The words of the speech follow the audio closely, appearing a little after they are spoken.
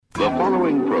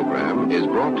following program is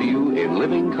brought to you in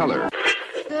living color.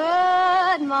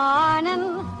 Good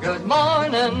morning. Good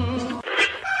morning.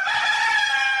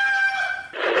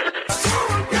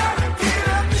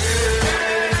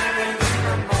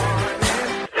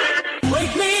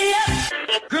 Wake me up.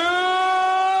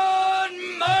 Good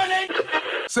morning.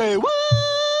 Say what?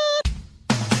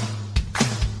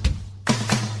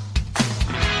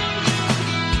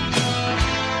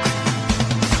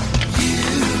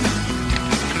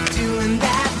 Doing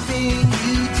that thing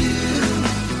you do,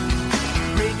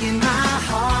 breaking my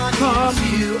heart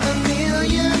into a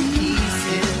million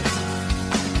pieces,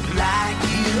 like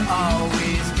you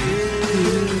always do.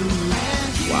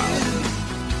 Wow.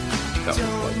 That was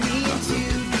fun.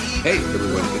 Hey,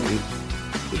 everyone. It is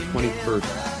the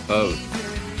 21st of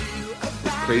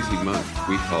this crazy month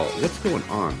we call What's Going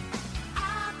On?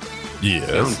 Yes.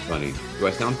 Sounds funny. Do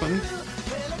I sound funny?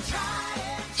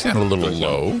 Sound a little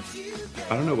low,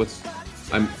 I don't know what's...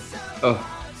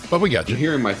 but we got I'm you.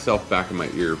 hearing myself back in my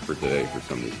ear for today for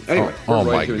some reason. Anyway, Oh, we're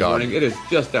my Roy Jones God. Morning. It is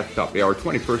just after top of the hour,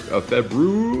 21st of February.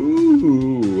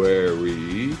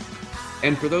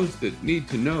 And for those that need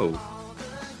to know,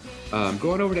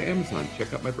 go on over to Amazon.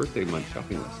 Check out my birthday month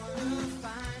shopping list.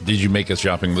 Did you make a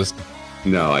shopping list?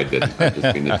 No, I didn't. I'm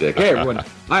just being a dick. Hey, everyone.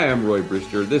 I am Roy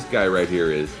Brister. This guy right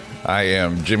here is... I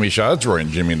am Jimmy Shaw. It's Roy and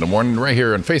Jimmy in the morning, right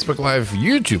here on Facebook Live,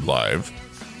 YouTube Live,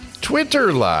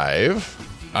 Twitter Live.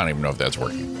 I don't even know if that's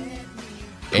working.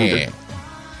 And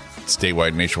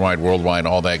statewide, nationwide, worldwide,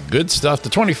 all that good stuff. The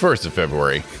 21st of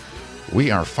February.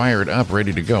 We are fired up,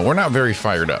 ready to go. We're not very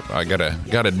fired up. I gotta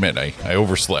admit, I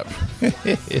overslept.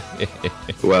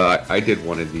 Well, I did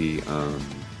one of the...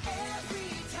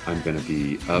 I'm going to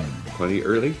be up plenty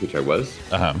early, which I was,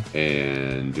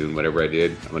 and doing whatever I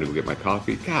did. I'm going to go get my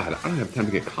coffee. God, I don't have time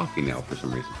to get coffee now for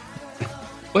some reason.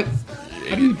 What?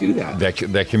 How do you do that?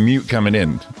 That commute coming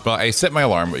in. Well, I set my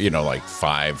alarm, like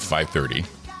 5:30,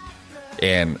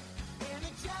 and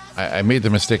I made the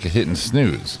mistake of hitting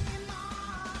snooze.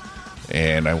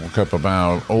 And I woke up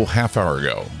about, half hour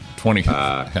ago,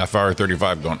 half hour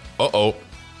 35, going,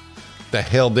 the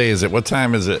hell day is it? What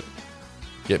time is it?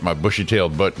 Get my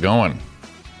bushy-tailed butt going.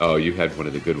 Oh, you had one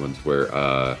of the good ones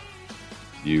where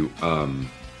you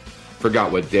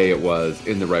forgot what day it was,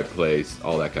 in the right place,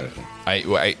 all that kind of thing.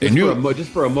 I knew just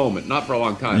for a moment, not for a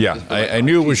long time. Yeah, I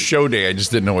knew it was show day. I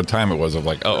just didn't know what time it was. I'm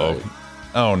like, oh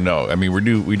no. I mean,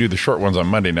 we do the short ones on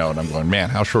Monday now, and I'm going, man,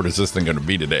 how short is this thing going to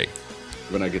be today?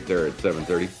 When I get there at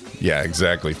 7:30. Yeah,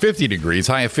 exactly. 50 degrees,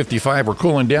 high of 55. We're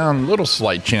cooling down. Little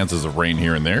slight chances of rain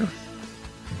here and there.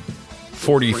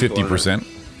 40, 50%.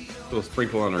 A little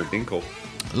sprinkle on our dinkle.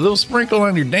 A little sprinkle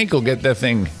on your dinkle. Get that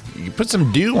thing. You put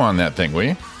some dew on that thing, will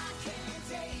you?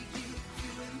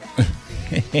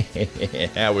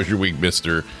 How was your week,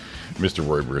 Mr.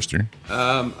 Roy Brister?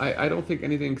 I don't think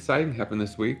anything exciting happened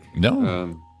this week.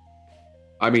 No.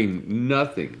 I mean,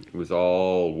 nothing. It was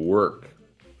all work,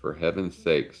 for heaven's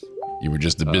sakes. You were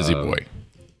just a busy boy.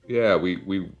 Yeah, we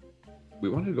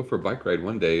wanted to go for a bike ride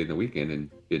one day in the weekend,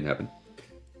 and it didn't happen.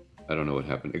 I don't know what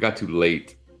happened. It got too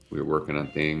late. We were working on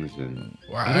things, and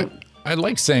I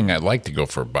like saying I'd like to go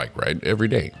for a bike ride every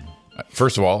day.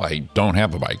 First of all, I don't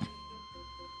have a bike.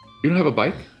 You don't have a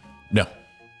bike? No.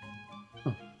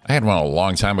 I had one a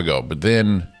long time ago, but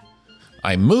then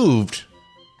I moved.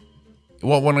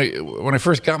 Well, when I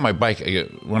first got my bike,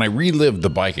 when I relived the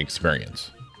bike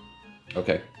experience.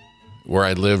 Okay. Where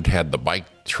I lived had the bike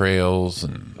trails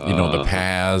and, the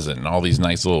paths and all these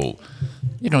nice little,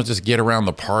 just get around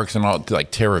the parks and all,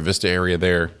 like Terra Vista area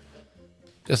there.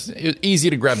 Just it was easy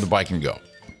to grab the bike and go.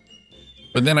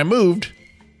 But then I moved,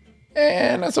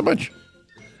 and not so much.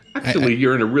 Actually,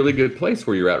 you're in a really good place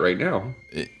where you're at right now.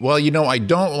 Well, I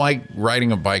don't like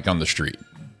riding a bike on the street.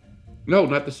 No,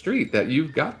 not the street. That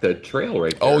you've got the trail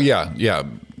right there. Oh, yeah.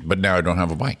 But now I don't have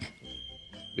a bike.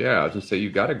 Yeah, I was going to say, you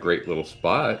got a great little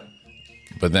spot.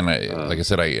 But then, like I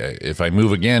said, if I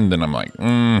move again, then I'm like,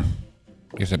 I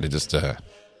guess I had to just...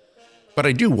 But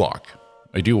I do walk.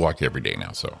 I do walk every day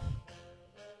now, so...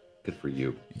 Good for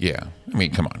you. Yeah. I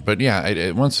mean, come on. But yeah,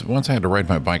 once I had to ride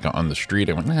my bike on the street,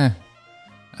 I went,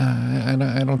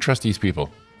 I don't trust these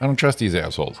people. I don't trust these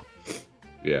assholes.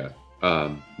 Yeah.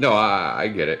 No, I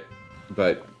get it.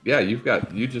 But yeah, you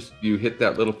hit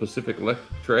that little Pacific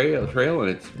trail,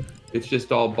 and it's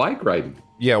just all bike riding.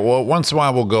 Yeah, well, once in a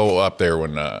while we'll go up there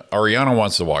when Ariana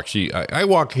wants to walk. I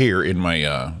walk here in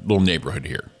my little neighborhood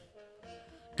here.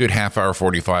 Good half hour,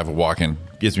 45 of walking.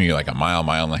 Gives me like a mile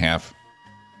and a half.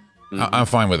 Mm-hmm. I'm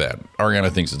fine with that. Ariana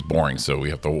thinks it's boring, so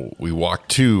we walk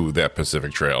to that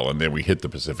Pacific Trail, and then we hit the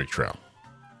Pacific Trail.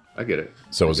 I get it.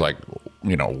 So it's like,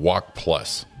 walk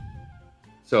plus.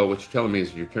 So what you're telling me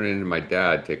is you're turning into my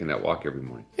dad taking that walk every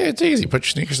morning. Yeah, it's easy. Put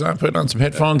your sneakers on, put on some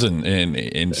headphones,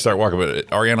 and start walking. But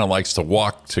Ariana likes to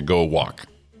walk to go walk.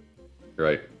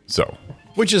 Right. So,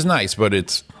 which is nice, but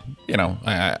it's,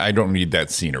 I don't need that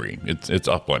scenery. It's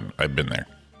upland. I've been there.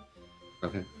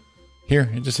 Okay. Here,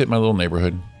 I just hit my little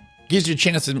neighborhood. Gives you a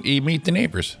chance to meet the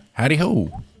neighbors. Howdy ho.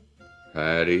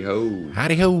 Howdy ho.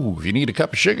 Howdy ho. If you need a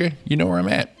cup of sugar, you know where I'm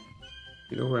at.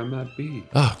 You know where I might be.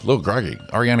 Oh, a little groggy.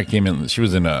 Ariana came in. She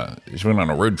went on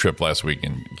a road trip last week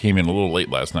and came in a little late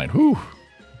last night. Whew.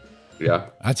 Yeah.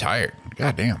 I'm tired.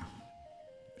 God damn.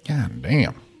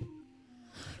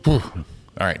 Whew. All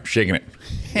right, shaking it.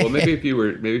 Well, maybe if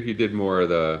you did more of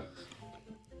the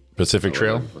Pacific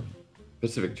Trail.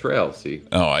 Pacific Trail. See.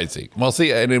 Oh, I see. Well,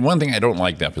 see, and one thing I don't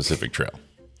like that Pacific Trail.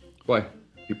 Why?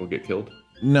 People get killed.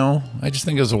 No, I just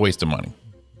think it was a waste of money.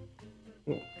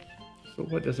 Well, so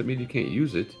what doesn't mean you can't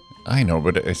use it? I know,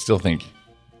 but I still think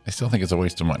it's a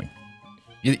waste of money.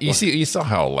 You saw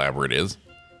how elaborate it is.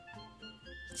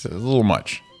 It's a little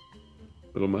much.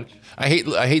 A little much. I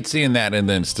hate seeing that and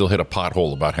then still hit a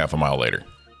pothole about half a mile later.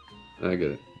 I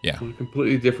get it. Yeah. Well,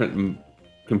 completely different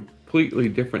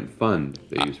fund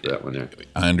they use for that one there.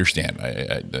 I understand.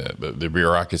 The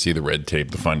bureaucracy, the red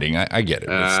tape, the funding. I get it,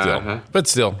 but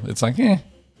still, it's like,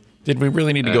 did we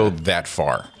really need to go that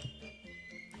far?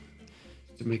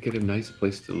 To make it a nice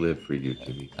place to live for you,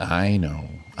 Jimmy. I know,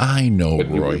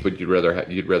 Roy. But you'd rather have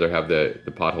the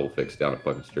pothole fixed down at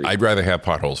Pleasant Street. I'd rather have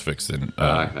potholes fixed than.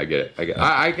 I get it.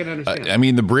 I can understand. I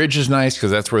mean, the bridge is nice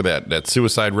because that's where that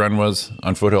suicide run was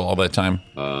on Foothill all that time.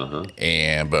 But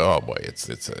oh boy, it's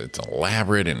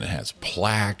elaborate and it has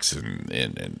plaques and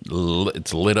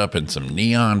it's lit up and some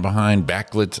neon behind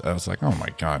backlit. I was like, oh my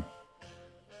god.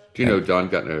 Do you know Dawn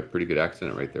got in a pretty good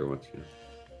accident right there once?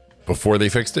 Before they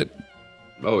fixed it.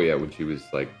 Oh yeah, when she was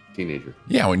like a teenager.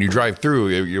 Yeah, when you drive through,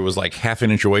 it was like half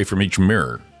an inch away from each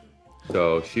mirror.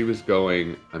 So she was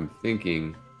going. I'm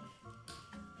trying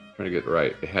to get it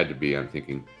right. It had to be. I'm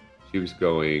thinking she was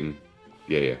going.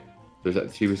 Yeah.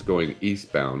 She was going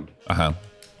eastbound.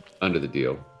 Under the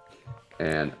deal,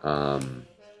 and the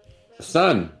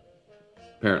sun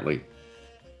apparently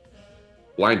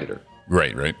blinded her.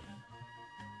 Right.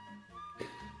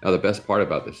 Now the best part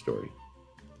about this story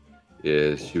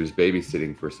is she was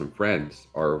babysitting for some friends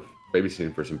or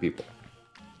babysitting for some people.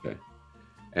 Okay.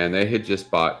 And they had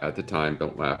just bought at the time,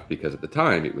 don't laugh, because at the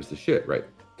time it was the shit, right?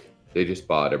 They just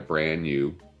bought a brand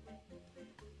new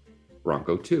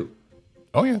Bronco 2.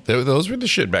 Oh yeah, those were the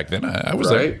shit back then. I was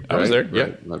there. I was there. Yeah.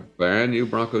 A brand new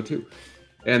Bronco 2.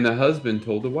 And the husband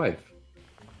told the wife,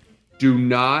 do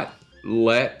not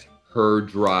let her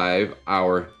drive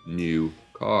our new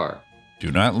car.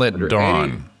 Do not let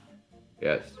Dawn.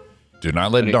 Yes. Do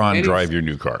not let Dawn drive your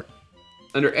new car.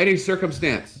 Under any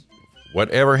circumstance.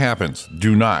 Whatever happens,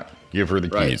 do not give her the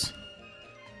keys.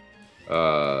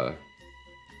 The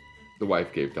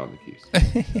wife gave Dawn the keys.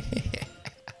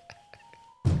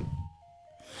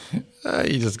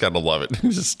 You just got to love it.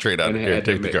 Just straight out of here,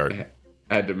 take the car.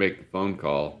 I had to make the phone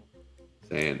call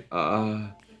saying,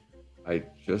 I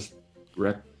just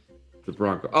wrecked the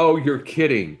Bronco. Oh, you're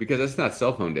kidding. Because that's not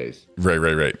cell phone days.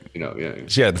 Right. Yeah.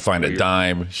 She had to find a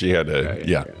dime. She had to,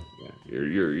 yeah.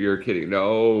 You're kidding.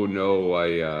 No,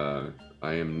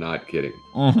 I am not kidding.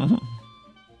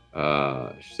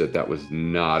 She said that was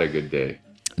not a good day.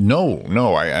 No.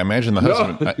 I imagine the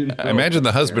husband. I imagine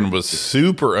the husband was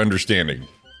super understanding.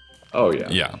 Oh yeah.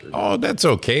 Yeah. Oh, that's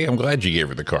okay. I'm glad you gave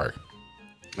her the car.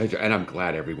 And I'm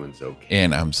glad everyone's okay.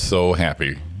 And I'm so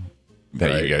happy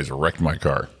that you guys wrecked my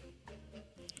car.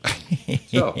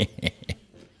 So,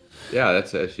 yeah,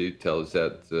 that's she tells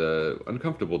that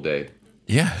uncomfortable day.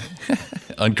 Yeah,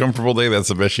 uncomfortable day. That's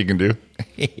the best she can do.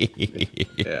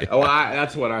 Yeah. Oh,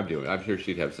 that's what I'm doing. I'm sure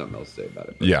she'd have something else to say about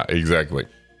it. But yeah, exactly.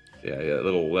 Yeah, a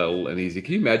little uneasy.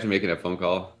 Can you imagine making that phone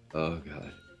call? Oh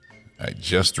God. I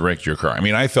just wrecked your car. I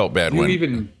mean, I felt bad when. Do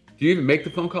you even make the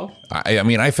phone call? I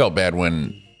mean, I felt bad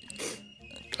when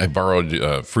I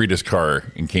borrowed Frida's car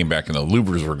and came back and the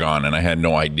louvers were gone, and I had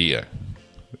no idea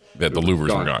that the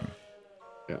louvers were gone.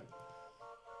 Yeah,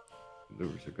 the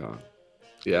louvers are gone.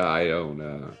 Yeah, I don't.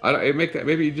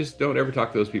 Maybe you just don't ever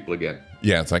talk to those people again.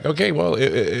 Yeah, it's like, okay, well,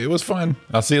 it was fun.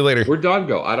 I'll see you later. Where'd Dawn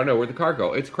go? I don't know. Where'd the car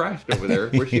go? It's crashed over there.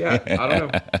 Where's she at? I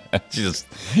don't know. She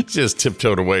just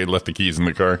tiptoed away, left the keys in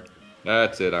the car.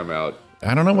 That's it. I'm out.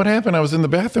 I don't know what happened. I was in the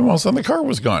bathroom. All of a sudden, the car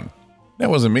was gone.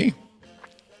 That wasn't me.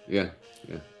 Yeah.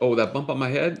 Oh, that bump on my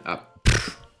head?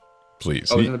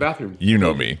 Please. I was in the bathroom. You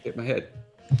know me. Hit my head.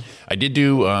 I did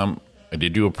do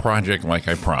a project like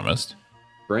I promised.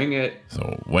 Bring it.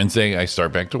 So Wednesday, I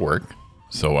start back to work.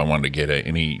 So I wanted to get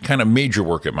any kind of major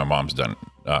work at my mom's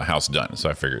house done. So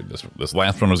I figured this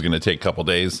last one was going to take a couple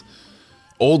days.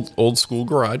 Old school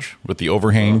garage with the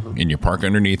overhang, and you park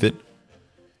underneath it.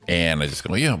 And I just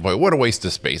go, yeah, boy, what a waste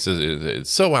of space.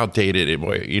 It's so outdated.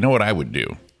 Boy, you know what I would do?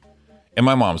 And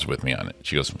my mom's with me on it.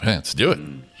 She goes, hey, let's do it.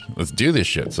 Let's do this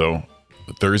shit. So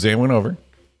Thursday I went over,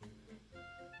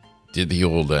 did the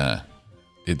old,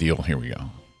 here we go.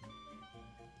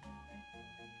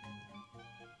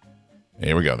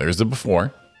 Here we go. There's the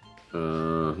before.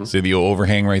 See the old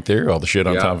overhang right there? All the shit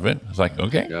on top of it. It's like,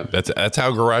 okay, that's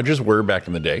how garages were back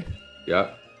in the day.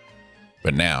 Yeah.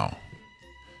 But now,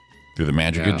 through the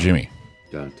magic of Jimmy.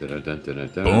 Dun, dun, dun, dun,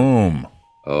 dun, dun. Boom.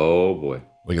 Oh, boy.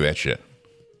 Look at that shit.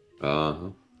 Uh-huh.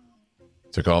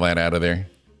 Took all that out of there.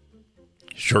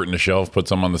 Shortened the shelf, put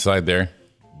some on the side there.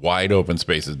 Wide open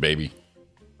spaces, baby.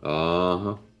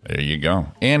 Uh-huh. There you go.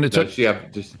 And it took...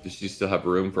 Does she still have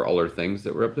room for all her things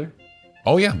that were up there?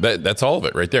 Oh, yeah. That's all of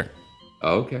it right there.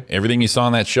 Oh, okay. Everything you saw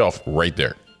on that shelf right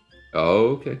there. Oh,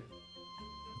 okay.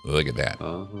 Look at that.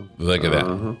 Uh-huh. Look at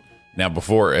that. Now,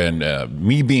 before, and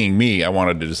me being me, I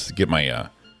wanted to just get my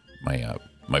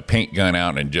paint gun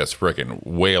out and just frickin'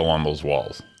 wail on those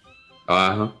walls.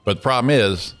 Uh-huh. But the problem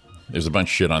is, there's a bunch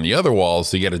of shit on the other walls,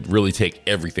 so you got to really take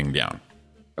everything down.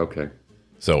 Okay.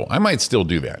 So I might still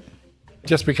do that,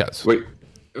 just because. Wait,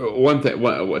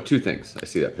 two things. I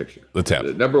see that picture. Let's have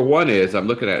it. Number one is I'm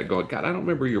looking at it going, God, I don't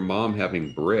remember your mom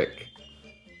having brick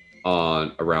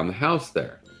around the house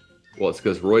there. Well, it's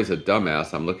because Roy's a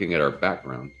dumbass. I'm looking at our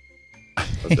background.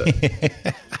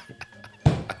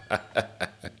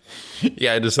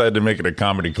 Yeah, I decided to make it a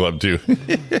comedy club too.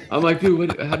 I'm like,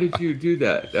 dude, how did you do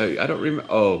that? I don't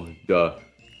remember. Oh, duh.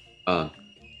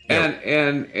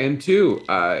 And two,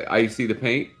 I see the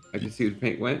paint. I can see the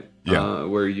paint went. Yeah.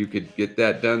 Where you could get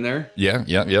that done there. Yeah.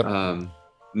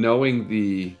 Knowing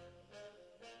the,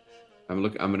 I'm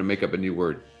going to make up a new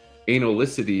word,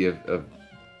 analicity of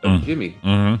Jimmy.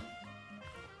 Mm-hmm.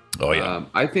 Oh yeah.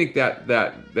 I think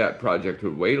that project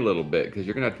would wait a little bit because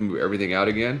you're gonna have to move everything out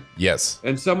again. Yes.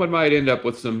 And someone might end up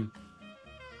with some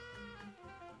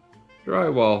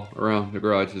drywall around the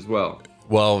garage as well.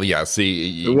 Well, yeah. See.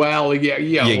 You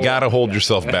gotta hold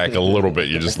yourself back a little bit.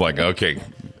 You're just like, okay,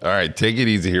 all right, take it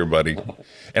easy here, buddy.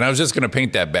 And I was just gonna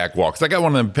paint that back wall because I got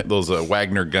one of those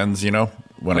Wagner guns, when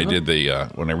I did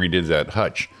when I redid that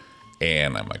hutch,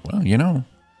 and I'm like, well,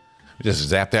 just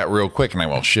zap that real quick,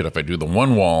 and shit, if I do the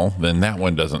one wall, then that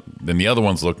one doesn't, then the other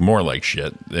ones look more like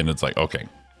shit. Then it's like, okay.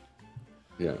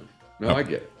 Yeah. No, I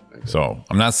get it. So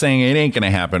I'm not saying it ain't going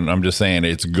to happen. I'm just saying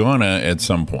it's gonna at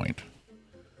some point.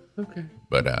 Okay.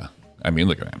 But,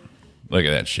 look at that. Look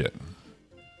at that shit.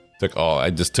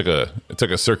 I just took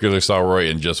a circular saw,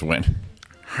 Roy, and just went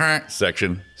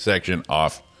section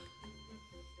off.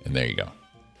 And there you go.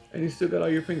 And you still got all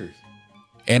your fingers.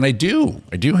 And I do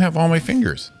have all my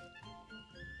fingers.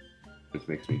 Which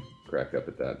makes me crack up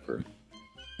at that for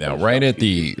now. Right at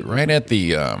the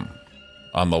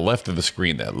on the left of the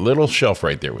screen, that little shelf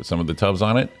right there with some of the tubs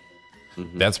on it.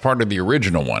 Mm-hmm. That's part of the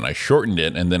original one. I shortened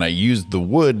it, and then I used the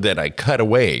wood that I cut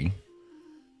away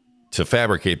to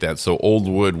fabricate that. So old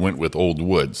wood went with old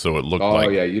wood, so it looked like.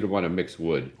 Oh yeah, you don't want to mix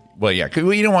wood. Well, yeah,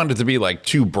 because you don't want it to be like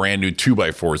two brand new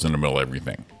 2x4s in the middle of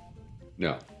everything.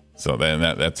 No. So then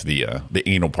that's the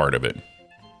anal part of it.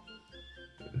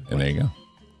 And there you go.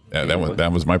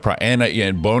 That was my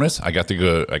and bonus. I got to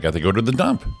go to the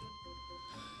dump.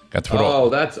 Got to put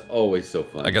that's always so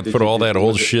fun. I got to put all that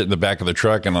old shit in the back of the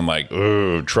truck, and I'm like,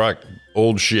 oh, truck,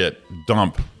 old shit,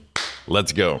 dump,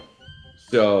 let's go.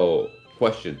 So,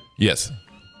 question. Yes.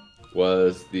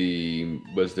 Was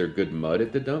there good mud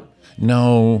at the dump?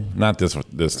 No, not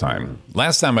this time.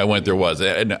 Last time I went, there was,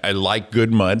 and I like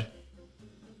good mud.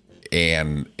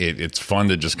 And it's fun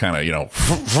to just kind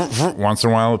of, once in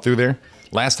a while through there.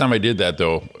 Last time I did that,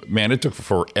 though, man, it took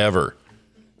forever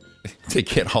to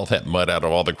get all that mud out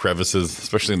of all the crevices,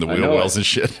 especially in the wheel wells and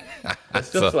shit.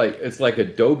 It's just it's like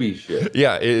Adobe shit.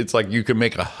 Yeah, it's like you can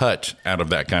make a hut out of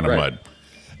that kind of mud.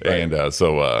 Right. And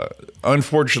so,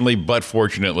 unfortunately, but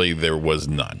fortunately, there was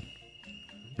none.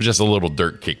 It was just a little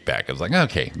dirt kickback. I was like,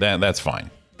 okay, that's fine.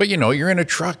 But, you're in a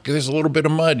truck. There's a little bit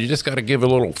of mud. You just got to give a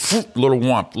little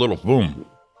whomp, little boom.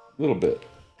 A little bit.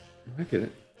 I get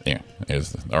it. Yeah,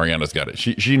 Ariana's got it.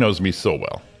 She knows me so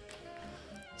well.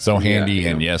 So handy,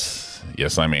 and yes,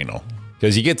 I'm anal.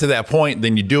 Because you get to that point,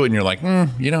 then you do it, and you're like,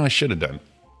 I should have done.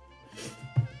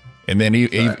 And then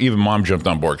even Mom jumped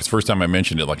on board, because first time I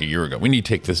mentioned it like a year ago. We need to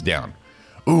take this down.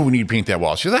 Ooh, we need to paint that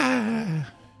wall. She goes,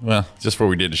 Well, just before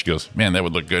we did it, she goes, man, that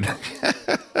would look good.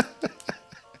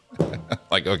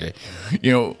 Like, okay,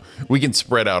 we can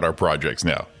spread out our projects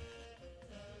now.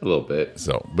 A little bit.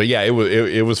 So, but yeah, it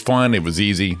was fun. It was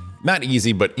easy. Not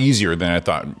easy, but easier than I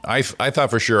thought. I thought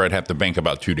for sure I'd have to bank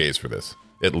about 2 days for this,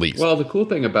 at least. Well, the cool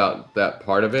thing about that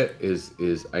part of it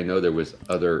is I know there was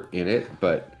other in it,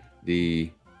 but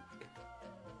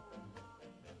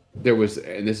there was,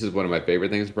 and this is one of my favorite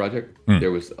things in the project,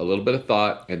 there was a little bit of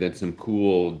thought and then some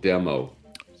cool demo.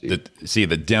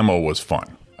 The demo was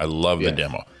fun. I love the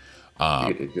demo.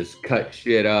 You get to just cut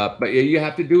shit up, but you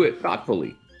have to do it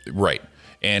thoughtfully. Right.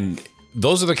 And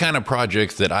those are the kind of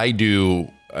projects that I do.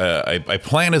 I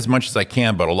plan as much as I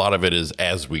can, but a lot of it is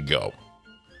as we go.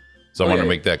 So I want to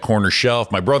make that corner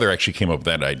shelf. My brother actually came up with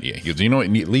that idea. He goes, you know what,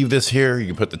 leave this here. You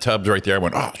can put the tubs right there. I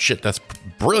went, oh shit, that's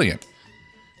brilliant.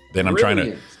 Then I'm trying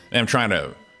to,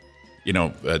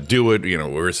 do it.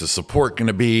 Where's the support going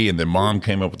to be? And then Mom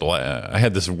came up with I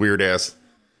had this weird ass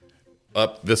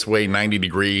up this way 90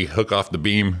 degree hook off the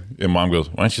beam, and Mom goes,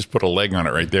 why don't you just put a leg on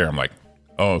it right there? I'm like,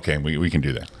 oh, okay, we can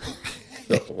do that.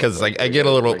 Because I get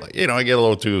a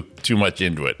little too much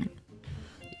into it.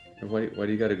 Why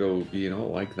do you got to go being all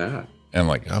like that? And I'm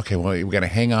like, okay, well, we got to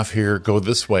hang off here, go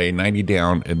this way, 90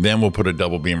 down, and then we'll put a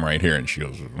double beam right here. And she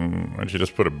goes, why don't you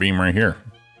just put a beam right here?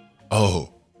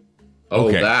 Oh,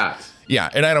 okay. That. Yeah,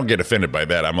 and I don't get offended by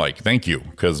that. I'm like, thank you,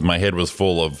 because my head was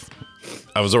full of,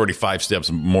 I was already 5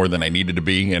 steps more than I needed to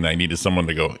be, and I needed someone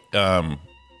to go, why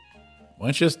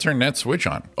don't you just turn that switch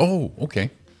on? Oh,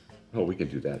 okay. Oh, we can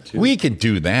do that too. We could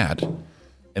do that.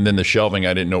 And then the shelving,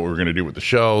 I didn't know what we were going to do with the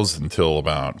shelves until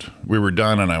we were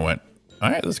done, and I went, all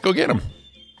right, let's go get them.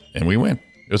 And we went.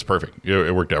 It was perfect.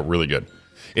 It worked out really good.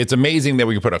 It's amazing that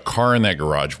we can put a car in that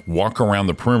garage, walk around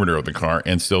the perimeter of the car,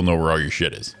 and still know where all your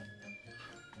shit is.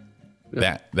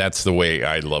 Yeah. That's the way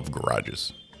I love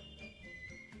garages.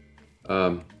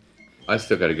 I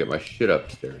still got to get my shit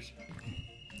upstairs.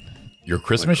 Your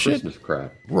Christmas shit? Christmas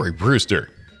crap. Roy Brewster.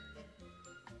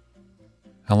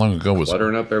 How long ago was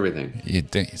cluttering up everything? You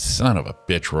son of a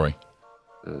bitch, Roy.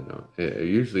 I don't know.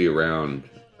 Usually around,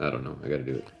 I don't know. I got to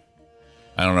do it.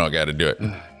 I don't know. I got to do it.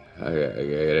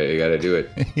 I got to do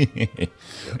it.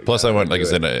 Plus, I went, like I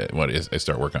said, I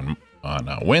start work on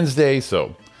Wednesday,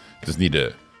 so just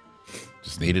needed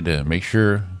to make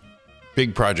sure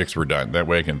big projects were done. That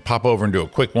way I can pop over and do a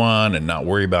quick one and not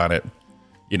worry about it.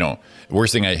 The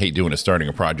worst thing I hate doing is starting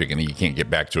a project and then you can't get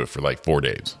back to it for like 4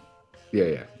 days.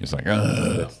 Yeah. It's like,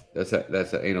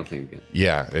 that's an anal thing again.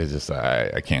 Yeah, it's just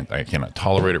I cannot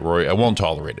tolerate it, Roy. I won't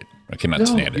tolerate it. I cannot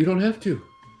stand it. You don't have to.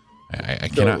 I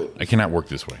cannot work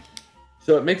this way.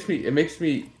 So it makes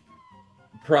me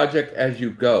project as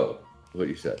you go. What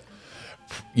you said.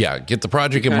 Yeah, get the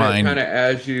project in mind. Kind of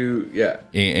as you,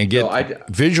 and get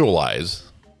visualize.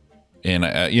 And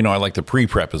I like to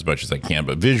pre-prep as much as I can,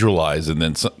 but visualize, and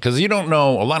then because you don't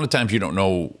know. A lot of times you don't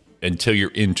know until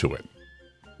you're into it.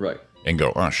 Right. And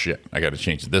go, oh shit, I got to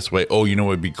change it this way. Oh, you know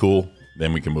what'd be cool?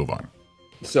 Then we can move on.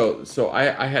 So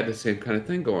I had the same kind of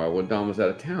thing going on when Don was out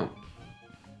of town.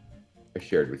 I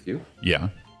shared with you. Yeah.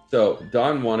 So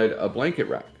Don wanted a blanket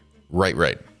rack.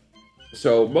 Right.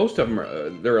 So most of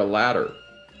them they're a ladder.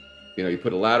 You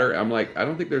put a ladder. I'm like, I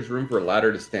don't think there's room for a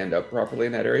ladder to stand up properly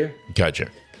in that area. Gotcha.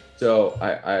 So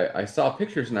I saw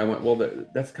pictures and I went, well,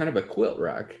 that's kind of a quilt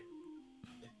rack.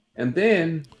 And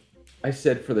then I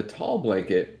said, for the tall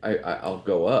blanket, I'll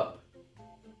go up.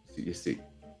 So you see.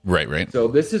 Right. So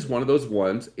this is one of those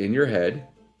ones in your head.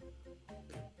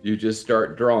 You just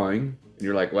start drawing, and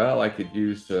you're like, well, I could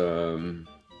use some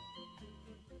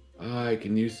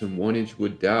 1-inch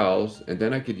wood dowels, and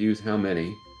then I could use how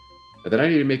many? And then I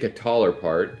need to make a taller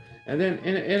part, and then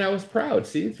and I was proud.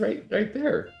 See, it's right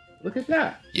there. Look at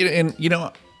that.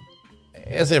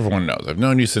 As everyone knows, I've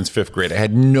known you since 5th grade. I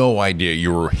had no idea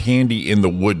you were handy in the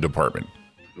wood department.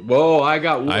 Whoa, I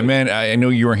got wood. I know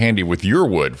you were handy with your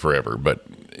wood forever, but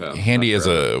handy as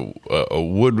a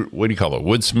wood, what do you call it,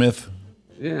 woodsmith?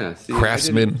 Yeah. See,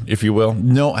 craftsman, if you will.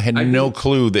 No, I had no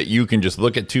clue that you can just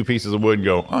look at 2 pieces of wood and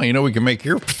go, oh, we can make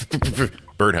your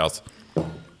birdhouse.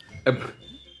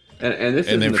 And this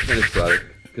isn't the finished product.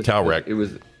 Towel rack. It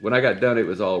was, when I got done, it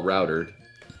was all routered.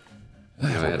 I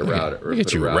had a router. Look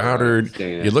at you routered.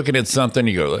 You're looking at something.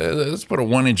 You go, let's put a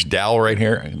 1-inch dowel right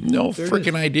here. No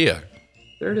freaking idea.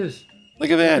 There it is. Look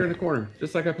at that. Here in the corner,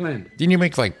 just like I planned. Didn't you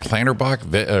make like planter box,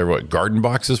 garden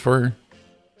boxes for her?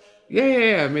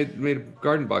 Yeah. I made a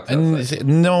garden box.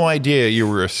 No idea you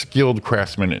were a skilled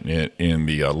craftsman in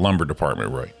the lumber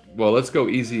department, Roy. Well, let's go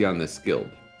easy on the skilled.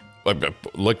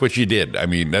 Look what you did. I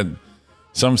mean,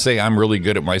 some say I'm really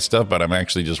good at my stuff, but I'm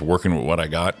actually just working with what I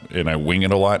got, and I wing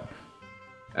it a lot.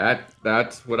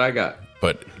 That's what I got.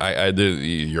 But I did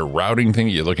your routing thing.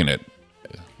 You're looking at,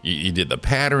 you did the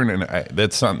pattern, and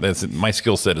that's my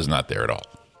skill set is not there at all.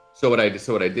 So what I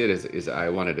did is I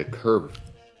wanted a curve.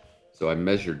 So I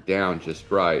measured down just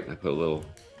right, and I put a little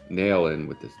nail in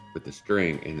with the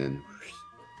string,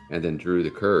 and then drew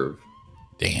the curve.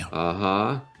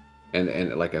 Damn.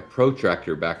 And like a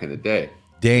protractor back in the day.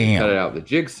 Damn. Cut it out with the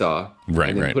jigsaw. Right,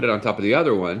 and then right. put it on top of the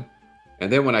other one.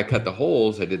 And then when I cut the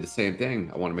holes, I did the same thing.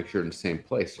 I want to make sure in the same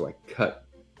place. So I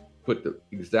put them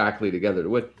exactly together to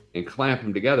wood and clamp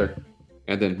them together,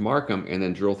 and then mark them, and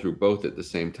then drill through both at the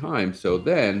same time. So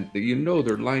then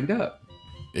they're lined up.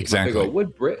 Exactly. They go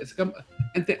wood bricks. Come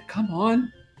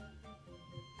on.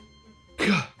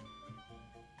 God.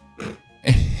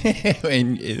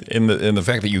 and in the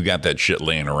fact that you got that shit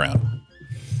laying around.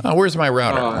 Oh, where's my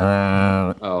router?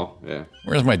 Yeah.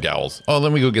 Where's my dowels? Oh,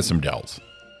 let me go get some dowels.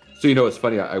 So it's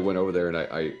funny. I went over there and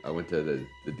I went to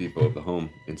the depot of the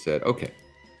home and said, okay,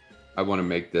 I want to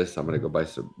make this. I'm going to go buy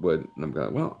some wood. And I'm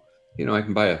going, well, I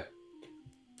can buy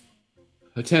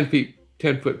a 10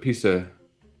 foot piece of,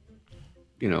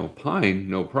 pine,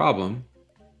 no problem.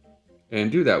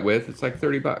 And do that with, it's like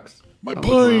 $30. My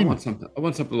pine. I want something a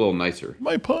little nicer.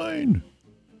 My pine.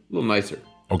 A little nicer.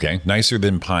 Okay. Nicer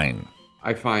than pine.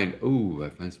 I find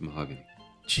some mahogany.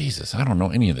 Jesus, I don't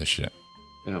know any of this shit.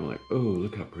 And I'm like, oh,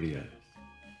 look how pretty that is.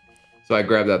 So I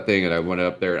grabbed that thing and I went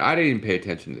up there, and I didn't even pay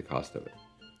attention to the cost of it.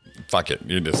 Fuck it.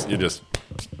 You just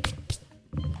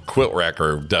quilt rack,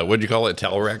 or what'd you call it?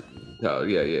 Towel rack? Oh,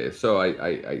 yeah. So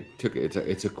I took it.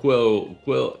 It's a quilt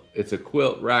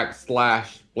rack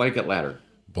 / blanket ladder.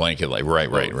 Blanket, like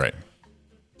right.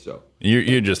 So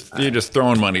you're just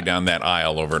throwing money down that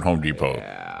aisle over at Home Depot.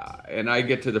 Yeah, and I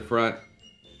get to the front,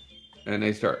 and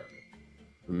they start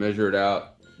to measure it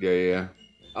out. Yeah.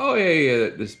 Oh yeah.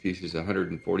 This piece is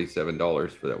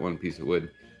 $147 for that one piece of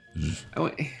wood. I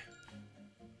went,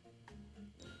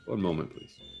 one moment,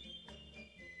 please.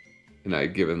 And I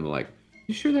give him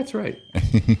you sure that's right?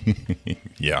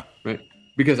 Yeah. Right.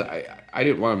 Because I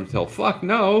didn't want him to tell, fuck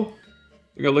no.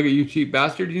 You're gonna look at you, cheap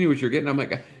bastard. You knew what you're getting. I'm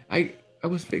like, I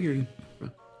was figuring.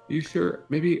 You sure?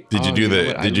 Maybe. Did you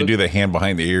do the hand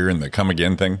behind the ear and the come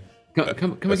again thing?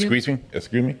 Come again?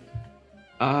 Excuse me.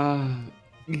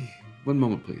 One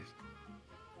moment, please.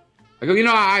 I go,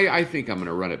 I think I'm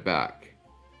gonna run it back.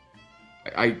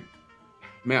 I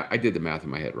did the math in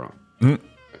my head wrong. Mm-hmm.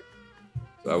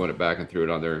 So I went back and threw it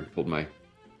on there and pulled my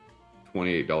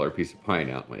 $28 piece of pine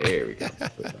out. Went, there we go.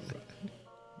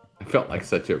 I felt like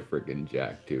such a freaking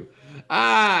jack too.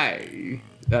 I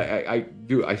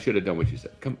should have done what you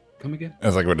said. Come again.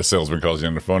 That's like when the salesman calls you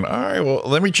on the phone. All right, well,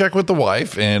 let me check with the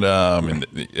wife, and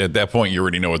at that point, you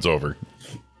already know it's over.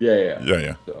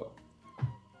 Yeah. So,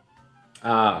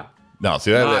 no,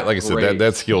 see that like I said,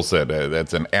 that skill set,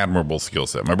 that's an admirable skill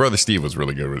set. My brother Steve was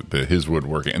really good with his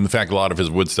woodworking. In fact, a lot of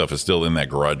his wood stuff is still in that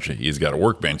garage. He's got a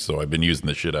workbench, so I've been using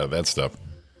the shit out of that stuff.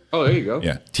 Oh, there you go.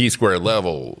 Yeah, T-square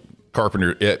level,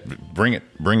 carpenter. Bring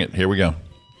it. Here we go.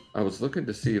 I was looking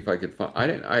to see if I could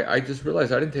find. I just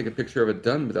realized I didn't take a picture of it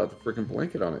done without the freaking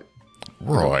blanket on it.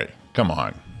 Roy, come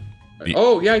on.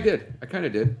 Yeah, I did. I kind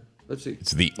of did. Let's see.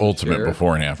 It's the ultimate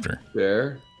before and after.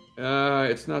 There.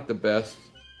 It's not the best,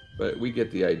 but we get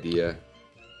the idea.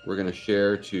 We're going to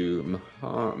share to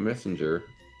Messenger.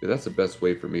 That's the best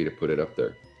way for me to put it up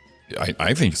there.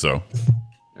 I think so.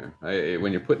 Yeah.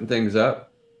 When you're putting things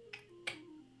up,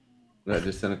 I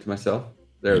just send it to myself.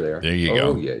 There they are. There you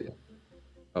go. Oh, yeah.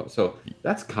 Oh, so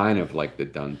that's kind of like the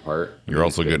done part. You're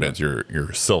also good at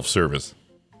your self-service.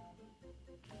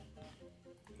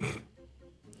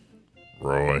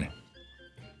 Roy.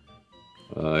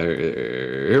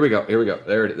 Here we go. There we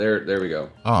go.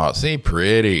 Oh, see,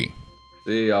 pretty.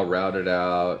 See, I'll route it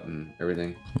out and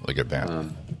everything. Look at that.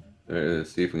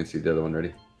 Let's see if we can see the other one.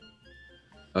 Ready?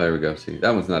 Oh, there we go. See,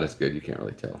 that one's not as good. You can't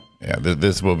really tell. Yeah,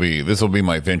 this will be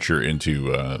my venture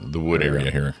into the wood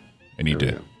area here. I need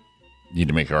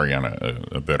to make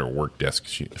Ariana a better work desk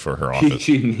for her office.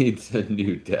 She needs a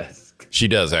new desk. She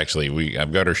does, actually.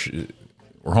 I've got her.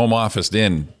 We're home officed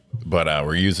in, but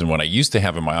we're using what I used to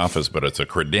have in my office, but it's a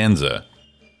credenza.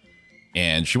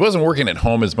 And she wasn't working at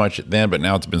home as much then, but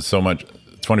now it's been so much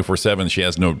 24/7. She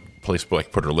has no place to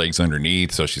put her legs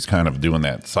underneath, so she's kind of doing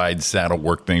that side saddle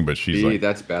work thing. But she's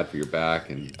that's bad for your back.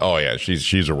 And oh yeah,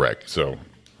 she's a wreck. So,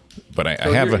 but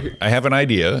I have an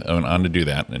idea on to do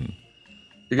that. And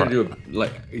you're gonna do are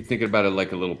you thinking about it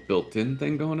like a little built-in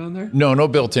thing going on there? No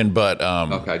built-in, but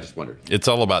okay, I just wondered. It's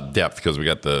all about depth because we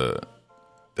got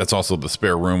that's also the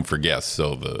spare room for guests.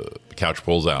 So the couch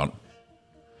pulls out.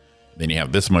 Then you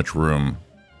have this much room.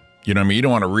 You know what I mean? You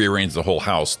don't want to rearrange the whole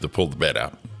house to pull the bed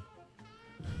out.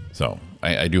 So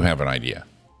I do have an idea.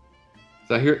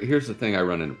 So here's the thing I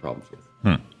run into problems with.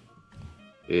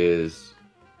 Is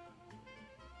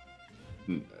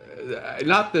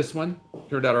not this one.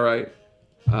 Turned out all right.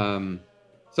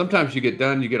 Sometimes you get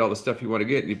done, you get all the stuff you want to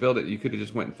get, and you build it. You could have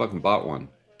just went and fucking bought one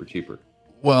for cheaper.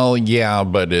 Well, yeah,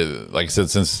 but like I said,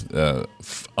 since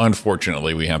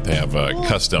unfortunately we have to have a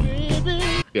custom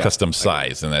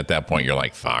size, and at that point you're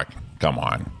like, fuck, come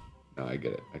on. No, I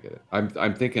get it.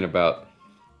 I'm thinking about.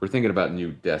 We're thinking about a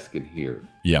new desk in here.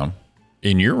 Yeah,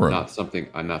 in your room. Not something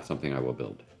I will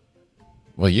build.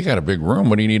 Well, you got a big room.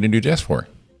 What do you need a new desk for?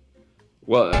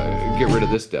 Well, get rid of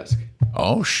this desk.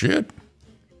 Oh shit!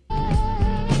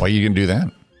 Why are you gonna do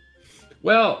that?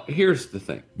 Well, here's the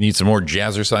thing. Need some more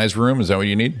jazzercise room? Is that what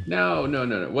you need? No.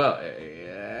 Well,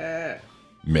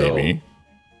 maybe.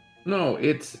 So, no,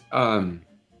 it's I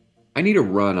need a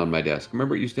run on my desk.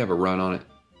 Remember, it used to have a run on it.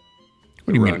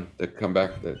 What do you mean? The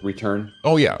comeback, the return.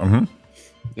 Oh yeah. Mm-hmm.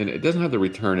 And it doesn't have the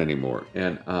return anymore.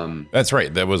 And that's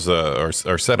right. That was our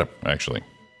setup actually.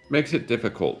 Makes it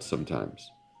difficult sometimes.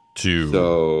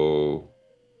 So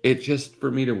it just for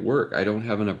me to work, I don't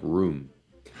have enough room.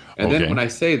 And then when I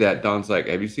say that, Don's like,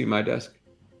 "Have you seen my desk?"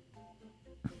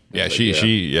 Yeah, she's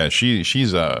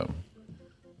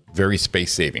very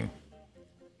space saving.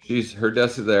 Her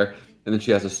desk is there, and then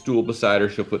she has a stool beside her.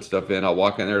 She'll put stuff in. I'll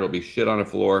walk in there. It'll be shit on the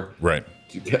floor. Right.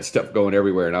 You get stuff going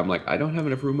everywhere, and I'm like, I don't have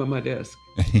enough room on my desk.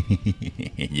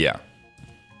 Yeah.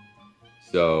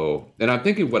 So, and I'm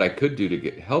thinking what I could do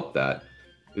to help that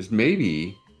is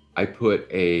maybe I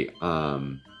put a.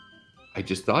 I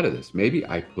just thought of this. Maybe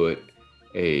I put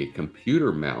a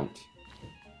computer mount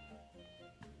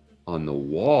on the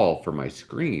wall for my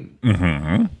screen.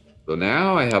 Mm-hmm. So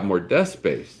now I have more desk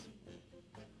space.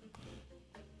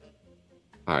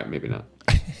 All right, maybe not.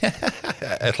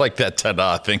 I like that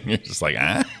ta-da thing. You're just like,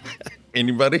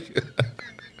 anybody?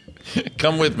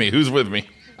 Come with me. Who's with me?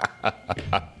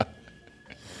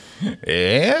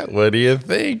 Yeah, what do you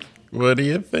think?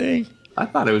 I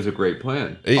thought it was a great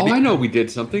plan. I know we did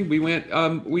something. We went,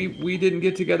 we didn't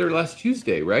get together last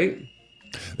Tuesday, right?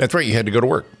 That's right. You had to go to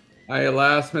work. I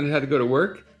last minute had to go to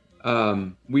work.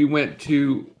 We went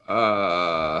to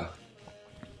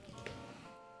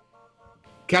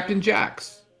Captain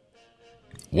Jack's.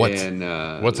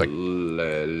 What's like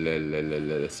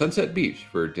Sunset Beach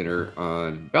for dinner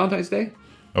on Valentine's Day.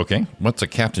 Okay. What's a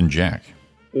Captain Jack?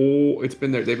 Oh, it's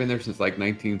been there. They've been there since like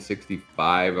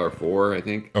 1965 or 4, I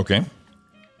think. Okay.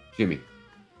 Jimmy,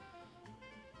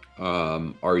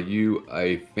 are you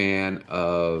a fan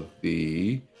of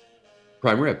the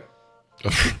prime rib?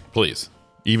 Please.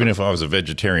 Even if I was a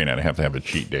vegetarian, I'd have to have a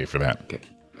cheat day for that.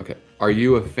 Okay. Are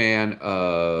you a fan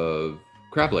of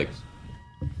crab legs?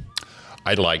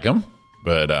 I like them,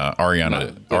 but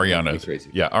Ariana's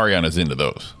into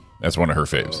those. That's one of her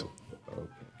faves. Okay.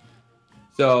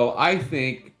 So I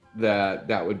think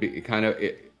that would be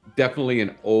definitely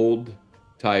an old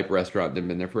type restaurant that's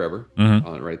been there forever. Mm-hmm.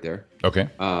 On it right there. Okay.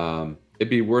 It'd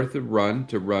be worth a run.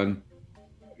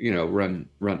 You and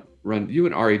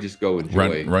Ari just go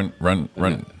enjoy. Run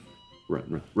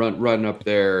up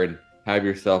there and have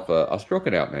yourself I'll stroke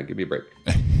it out, man. Give me a break.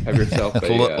 Have yourself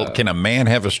a. Can a man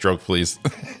have a stroke, please?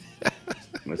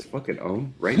 Let's fucking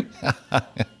own, right?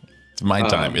 It's my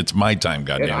time. It's my time,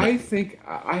 goddammit. And I think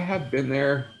I have been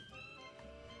there.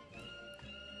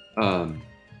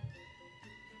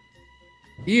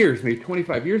 Years, maybe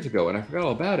 25 years ago, and I forgot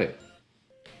all about it.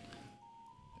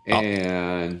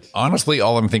 And honestly,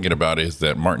 all I'm thinking about is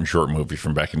that Martin Short movie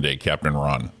from back in the day, Captain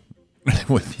Ron,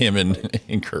 with him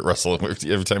and Kurt Russell.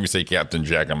 Every time you say Captain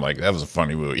Jack, I'm like, that was a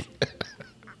funny movie.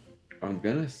 I'm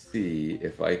gonna see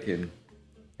if I can,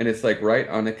 and it's like right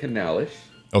on the canalish.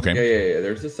 Okay. Yeah.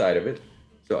 There's the side of it,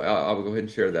 so I'll go ahead and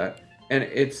share that. And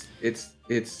it's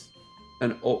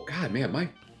an old God, man, my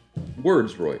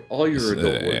words, Roy, all your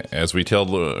adult words. As we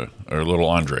tell our little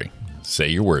Andre, say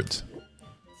your words.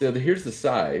 So here's the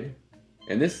side,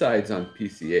 and this side's on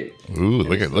PCH. Ooh,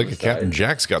 look at Captain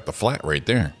Jack's got the flat right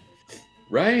there.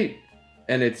 Right,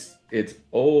 and it's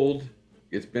old.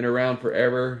 It's been around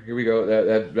forever. Here we go.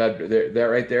 That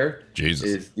right there.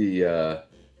 Jesus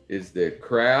is the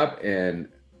crab and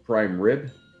prime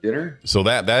rib dinner. So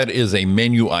that is a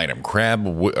menu item: crab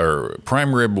or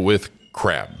prime rib with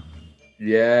crab.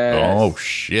 Yes. Oh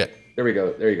shit. There we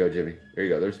go. There you go, Jimmy. There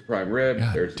you go. There's the prime rib.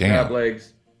 God there's the damn. crab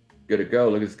legs. Good to go.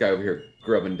 Look at this guy over here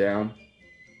grubbing down.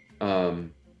 Here.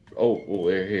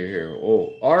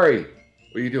 Oh, Ari,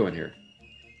 what are you doing here?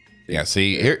 Yeah,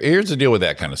 see, here's the deal with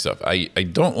that kind of stuff. I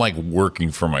don't like working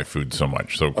for my food so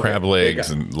much. So crab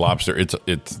legs and lobster, it's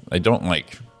I don't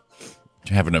like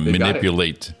having to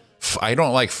manipulate. I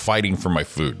don't like fighting for my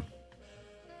food.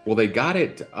 Well, they got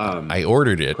it. I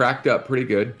ordered it. Cracked up pretty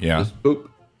good. Yeah. Just boop.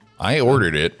 I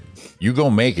ordered it. You go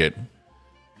make it.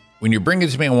 When you bring it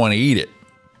to me, I want to eat it.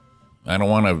 I don't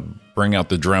want to bring out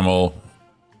the Dremel.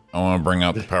 I want to bring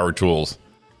out the power tools.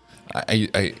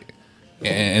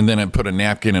 And then I put a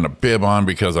napkin and a bib on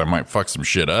because I might fuck some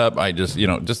shit up. I just,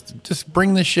 just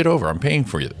bring this shit over. I'm paying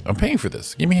for you. I'm paying for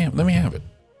this. Let me have it.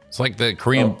 It's like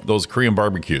those Korean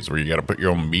barbecues where you got to put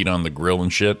your own meat on the grill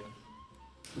and shit.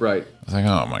 Right. It's like,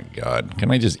 oh my God, can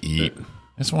I just eat? I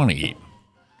just want to eat.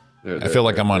 I feel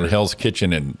like I'm on Hell's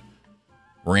Kitchen and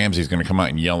Ramsey's going to come out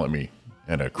and yell at me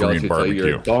at a Korean barbecue.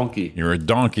 You're a donkey. You're a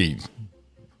donkey.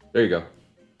 There you go.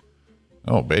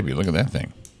 Oh, baby, look at that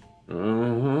thing.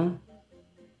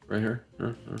 Right here.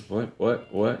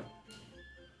 What?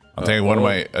 I'll tell you, one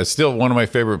of my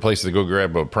favorite places to go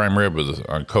grab a prime rib was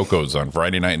on Coco's on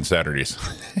Friday night and Saturdays.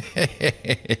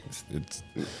 it's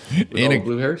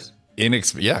blue hairs?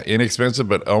 Inexpensive,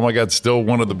 but oh my God, still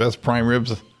one of the best prime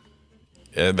ribs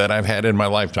that I've had in my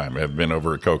lifetime have been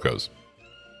over at Coco's.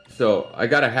 So I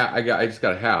got a half. I just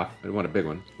got a half. I didn't want a big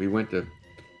one. We went to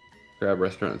Crab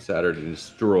Restaurant on Saturday and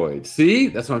destroyed. See,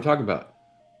 that's what I'm talking about.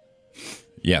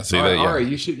 Yeah. See all that? Right, all right.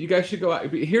 You guys should go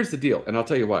out. Here's the deal, and I'll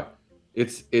tell you why.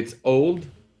 It's old.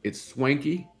 It's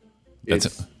swanky.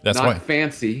 It's not why,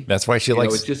 fancy. That's why she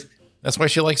likes. That's why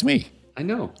she likes me. I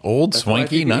know. Old,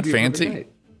 swanky, not fancy.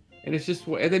 And it's just,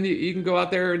 and then you can go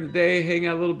out there in the day, hang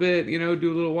out a little bit, do a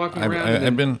little walking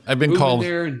around. I've been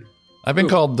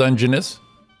called Dungeness.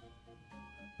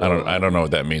 I don't know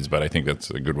what that means, but I think that's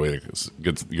a good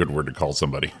word to call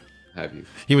somebody. Have you?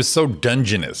 He was so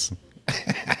Dungeness.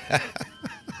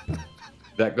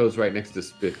 That goes right next to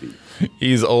Spiffy.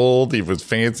 He's old. He was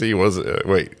fancy.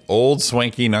 Old,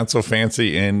 swanky, not so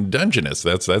fancy, and Dungeness.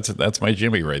 That's my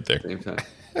Jimmy right there. Same time.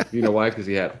 You know why? Because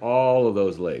he had all of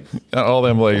those legs. All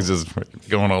them legs is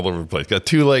going all over the place. Got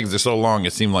 2 legs. They're so long,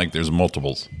 it seemed like there's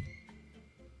multiples.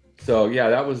 So, yeah,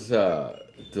 that was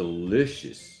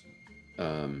delicious.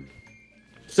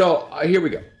 So, here we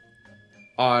go.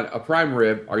 On a prime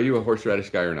rib, are you a horseradish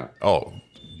guy or not? Oh,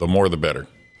 the more the better.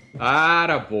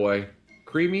 Attaboy.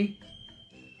 Creamy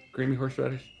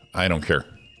horseradish? I don't care.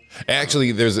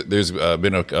 Actually, there's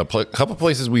been a couple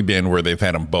places we've been where they've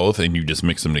had them both, and you just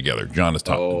mix them together. John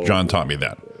taught me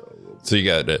that. So you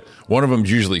got one of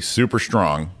them's usually super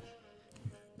strong.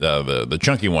 The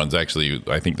chunky one's actually,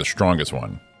 I think, the strongest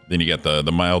one. Then you got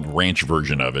the mild ranch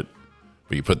version of it.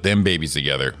 But you put them babies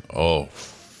together. Oh,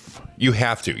 you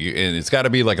have to. And it's got to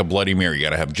be like a Bloody Mary. You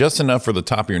got to have just enough for the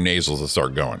top of your nasals to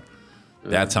start going.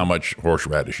 That's how much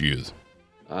horseradish you use.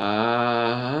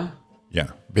 Yeah,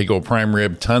 big old prime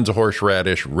rib, tons of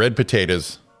horseradish,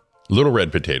 little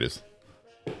red potatoes,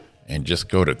 and just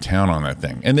go to town on that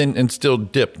thing. And still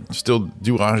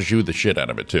do au jus the shit out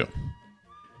of it too.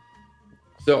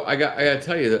 So I got to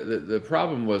tell you, the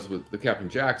problem was with the Captain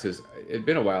Jack's is it'd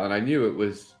been a while, and I knew it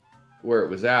was where it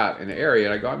was at in the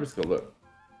area, and I'm just gonna look,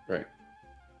 right?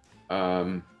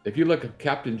 If you look at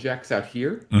Captain Jack's out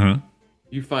here,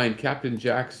 you find Captain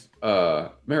Jack's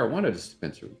marijuana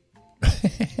dispensary.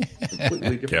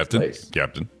 Completely different place.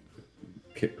 Captain.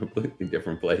 Completely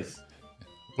different place.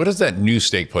 What is that new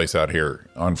steak place out here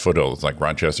on Foothill? It's like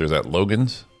Rochester. Is that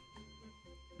Logan's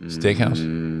Steakhouse?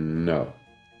 No.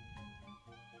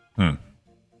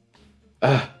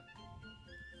 I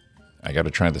got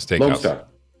to try the steakhouse. Lone Star.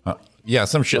 Yeah,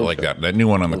 some shit like that. That new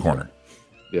one on the corner.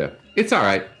 Yeah, it's all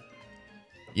right.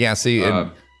 Yeah, see,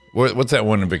 what's that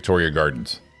one in Victoria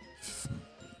Gardens?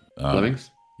 Fleming's?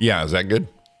 Yeah, is that good?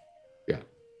 Yeah.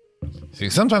 See,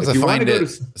 sometimes I find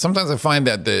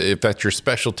that if that's your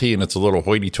specialty and it's a little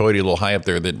hoity-toity, a little high up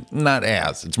there, then not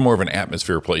as. It's more of an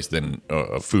atmosphere place than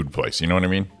a food place. You know what I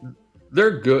mean?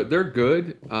 They're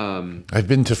good. I've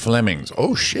been to Fleming's.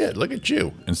 Oh shit! Look at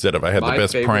you. Instead of I had the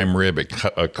best prime rib at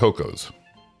Coco's.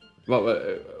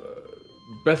 Well,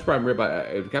 best prime rib.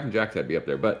 Captain Jack's had to be up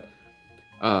there, but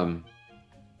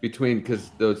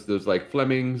because those like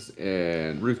Fleming's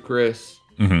and Ruth Chris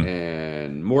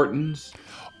and Morton's.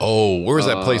 Oh, where's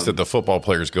that place that the football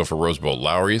players go for Rose Bowl?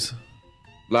 Lowry's.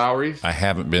 I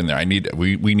haven't been there.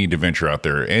 We need to venture out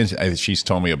there. And she's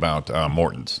told me about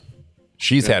Morton's.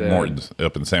 She's had Morton's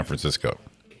up in San Francisco.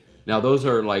 Now those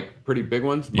are like pretty big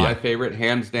ones. My favorite,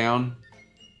 hands down,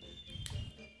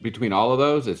 between all of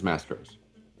those, is Mastro's.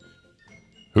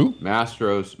 Who?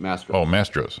 Mastro's. Oh,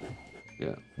 Mastro's.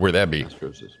 Yeah. Where'd that be?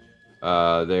 Mastro's is.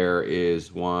 There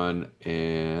is one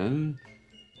in.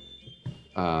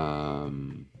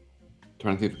 Trying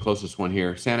to think the closest one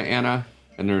here, Santa Ana,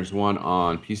 and there's one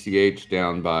on PCH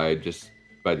down by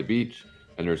the beach,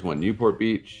 and there's one Newport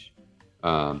Beach.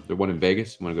 There's one in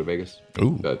Vegas. You want to go to Vegas?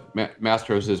 Ooh. But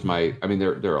Mastro's is my. I mean,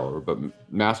 they're all over, but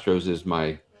Mastro's is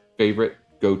my favorite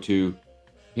go-to,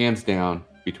 hands down,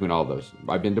 between all those.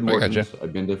 I've been to Morton's.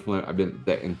 I've been to Flint. I've been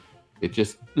that, and it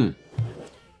just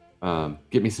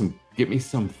Get me some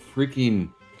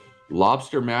freaking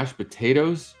lobster mashed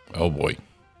potatoes. Oh boy.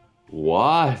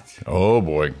 What? Oh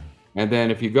boy. And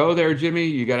then if you go there, Jimmy,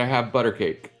 you got to have butter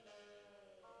cake.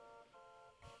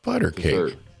 Butter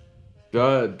cake.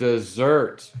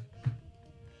 Dessert.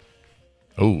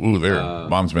 Oh, there.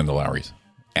 Mom's been to Lowry's.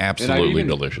 Absolutely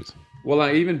delicious. Well,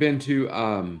 I even been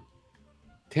to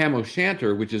Tam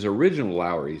O'Shanter, which is original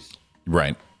Lowry's.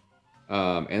 Right.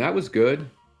 And that was good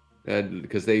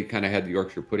because they kind of had the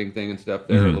Yorkshire pudding thing and stuff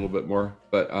there a little bit more.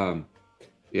 But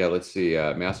yeah, let's see.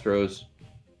 Mastro's.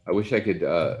 I wish I could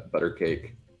butter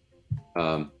cake.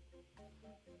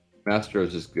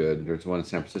 Mastro's is good. There's one in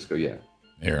San Francisco. Yeah.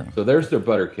 Here. So there's their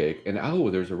butter cake. And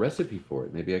there's a recipe for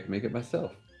it. Maybe I can make it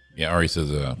myself. Yeah, Ari says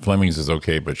Fleming's is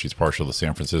okay, but she's partial to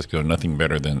San Francisco. Nothing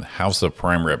better than House of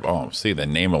Prime Rib. Oh, see, the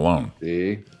name alone.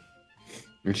 See?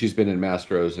 And she's been in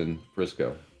Mastro's in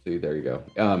Frisco. See, there you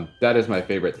go. That is my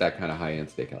favorite, that kind of high-end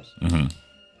steakhouse. Mm-hmm.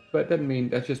 But doesn't mean,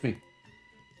 that's just me.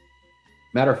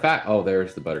 Matter of fact,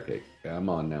 there's the butter cake. Yeah, I'm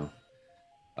on now.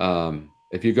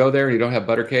 If you go there and you don't have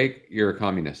butter cake, you're a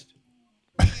communist.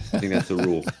 I think that's the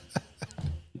rule.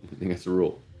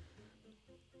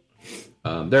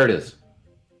 There it is.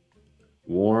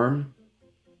 Warm.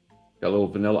 Got a little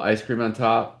vanilla ice cream on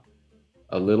top.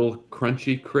 A little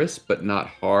crunchy, crisp, but not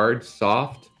hard,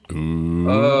 soft. Ooh.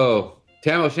 Oh,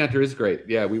 Tam O'Shanter is great.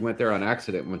 Yeah, we went there on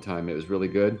accident one time. It was really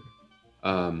good.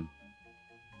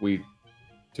 We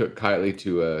took Kylie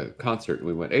to a concert. And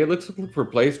we went, hey, let's look for a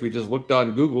place. We just looked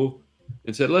on Google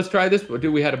and said, let's try this.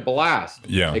 Dude, we had a blast.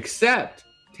 Yeah. Except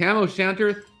Tam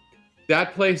O'Shanter,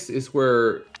 that place is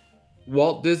where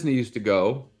Walt Disney used to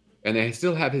go. And they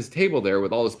still have his table there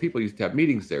with all his people used to have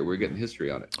meetings there. We're getting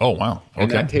history on it. Oh, wow. Okay. And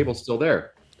that table's still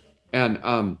there. And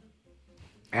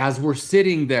as we're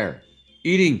sitting there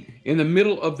eating in the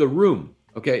middle of the room,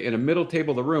 okay, in a middle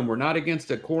table of the room, we're not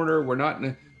against a corner.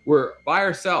 We're by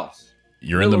ourselves.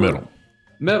 You're in the middle.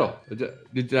 Middle.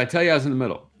 Did I tell you I was in the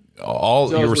middle?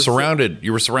 You were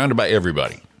surrounded by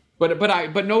everybody.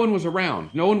 But no one was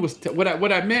around. No one was.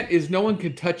 What I meant is no one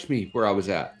could touch me where I was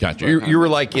at. Gotcha. You were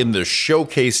like in the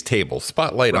showcase table,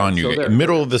 spotlight on you, so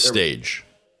middle of the stage.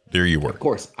 There you were. Of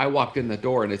course, I walked in the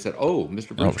door and they said, "Oh,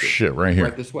 Mr. Brewster." Oh shit! Right here.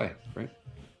 Right this way. Right.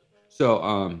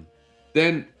 So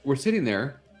then we're sitting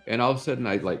there, and all of a sudden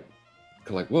I like,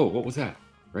 whoa, what was that?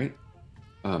 Right.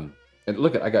 And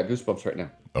look I got goosebumps right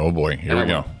now. Oh boy, here we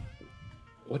go.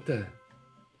 What the?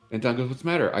 And Don goes, "What's the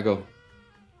matter?" I go,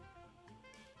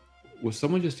 was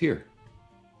someone just here?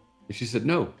 And she said,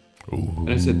 no. Ooh, and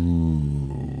I said,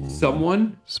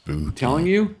 someone spooky. Telling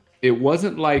you? It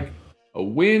wasn't like a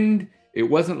wind. It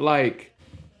wasn't like,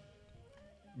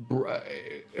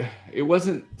 it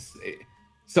wasn't,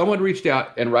 someone reached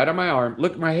out and right on my arm,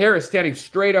 look, my hair is standing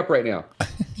straight up right now.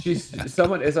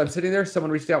 As I'm sitting there,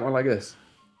 someone reached out and went like this,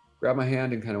 grabbed my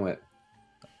hand and kind of went.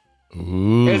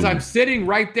 Ooh. As I'm sitting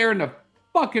right there in the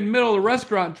fucking middle of the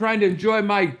restaurant trying to enjoy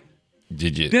my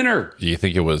dinner. Do you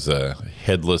think it was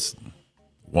headless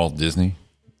Walt Disney?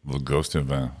 The ghost of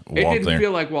Walt there? It didn't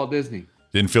feel like Walt Disney.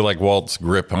 Didn't feel like Walt's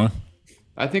grip, huh?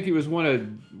 I think he was one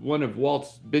of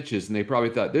Walt's bitches, and they probably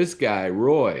thought, this guy,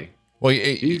 Roy, well,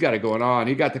 he's got it going on.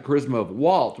 He got the charisma of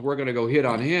Walt. We're going to go hit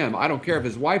on him. I don't care if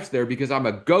his wife's there because I'm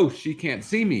a ghost. She can't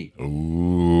see me.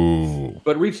 Ooh.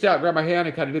 But reached out, grabbed my hand,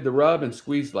 and kind of did the rub and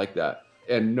squeezed like that.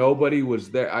 And nobody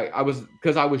was there. I was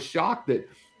shocked that,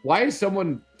 why is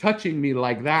someone touching me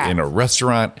like that? In a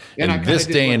restaurant in this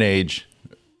day and age.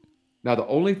 Now, the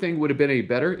only thing would have been any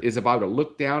better is if I would have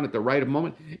looked down at the right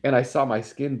moment and I saw my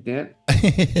skin dent.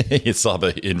 You saw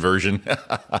the inversion.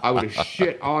 I would have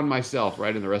shit on myself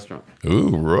right in the restaurant.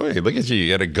 Ooh, Roy, look at you.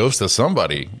 You had a ghost of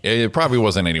somebody. It probably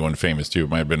wasn't anyone famous, too. It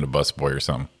might have been a busboy or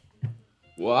something.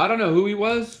 Well, I don't know who he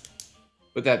was.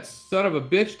 But that son of a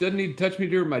bitch doesn't need to touch me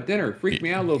during my dinner. It freaked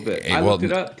me out a little bit. I looked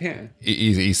it up.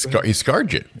 He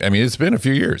scarred you. I mean, it's been a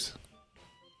few years.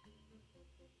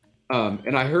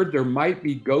 And I heard there might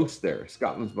be ghosts there.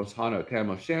 Scotland's most haunted Tam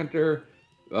O'Shanter.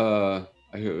 I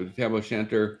heard Tam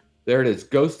O'Shanter. There it is.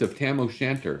 Ghost of Tam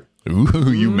O'Shanter.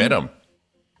 Ooh, you met him.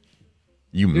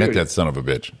 You met that son of a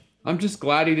bitch. I'm just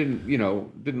glad he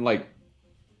didn't like,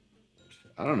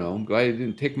 I don't know. I'm glad he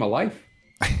didn't take my life.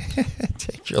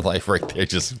 Take your life right there.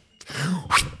 Just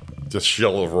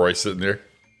shell of Roy sitting there.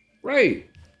 Right.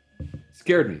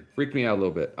 Scared me. Freaked me out a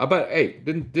little bit. But hey,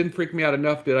 didn't freak me out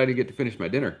enough that I didn't get to finish my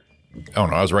dinner. Oh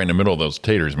no, I was right in the middle of those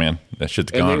taters, man. That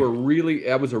shit's gone. And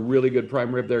that was a really good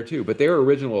prime rib there too. But they were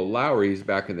original Lowry's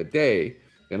back in the day.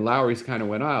 And Lowry's kind of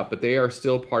went out, but they are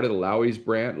still part of the Lowry's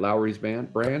brand.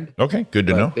 Okay, good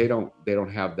to know. They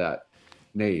don't have that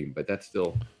name, but that's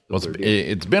still. Well,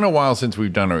 it's been a while since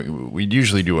we've done we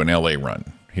usually do an LA run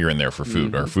here and there for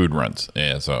food or food runs.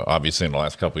 And so obviously in the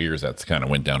last couple of years, that's kind of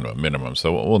went down to a minimum.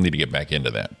 So we'll need to get back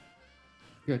into that.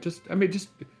 Yeah, just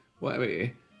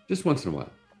once in a while.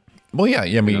 Well, yeah.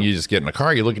 I mean, you just get in a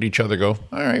car, you look at each other, go,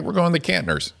 all right, we're going to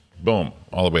Cantners. Boom,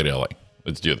 all the way to LA.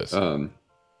 Let's do this.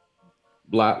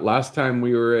 Last time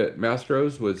we were at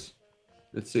Mastro's was,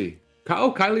 let's see,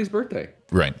 Kylie's birthday.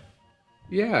 Right.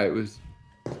 Yeah, it was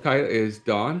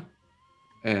Dawn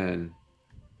and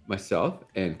myself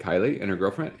and Kylie and her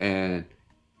girlfriend and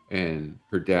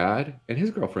her dad and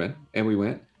his girlfriend, and we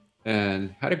went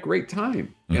and had a great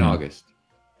time in August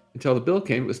until the bill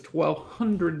came. It was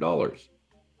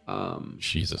 $1,200.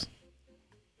 Jesus.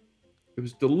 It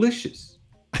was delicious,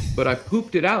 but I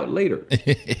pooped it out later.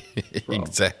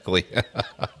 Exactly.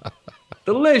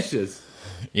 Delicious.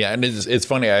 Yeah, and it's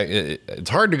funny. It's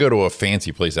hard to go to a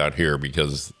fancy place out here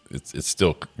because it's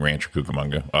still Rancho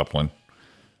Cucamonga, Upland.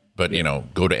 But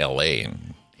go to LA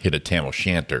and hit a Tam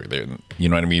O'Shanter. You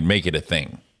know what I mean? Make it a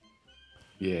thing.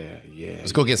 Yeah.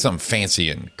 Let's go get something fancy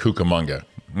in Cucamonga.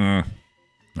 All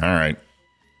right.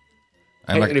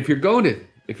 And if you're going to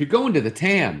the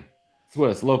Tam, that's what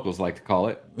us locals like to call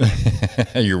it.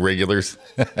 Your regulars.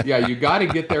 Yeah, you got to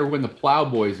get there when the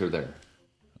Plowboys are there.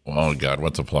 Oh God,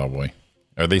 what's a Plowboy?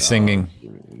 Are they singing?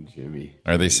 Jimmy.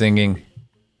 Are they singing?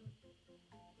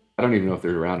 I don't even know if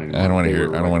they're around anymore. I don't want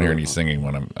to hear any singing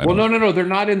when I'm. No. They're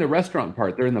not in the restaurant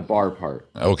part. They're in the bar part.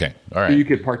 Okay, all right. So you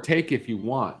could partake if you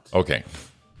want. Okay.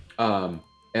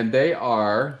 And they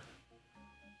are.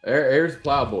 There's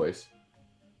Plowboys.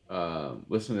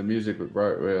 Listen to music with.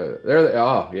 There.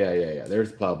 Oh yeah.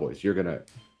 There's the Plowboys.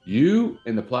 You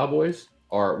and the Plowboys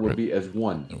would be as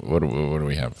one. What do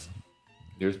we have?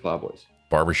 There's Plowboys.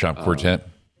 Barbershop Quartet.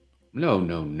 No.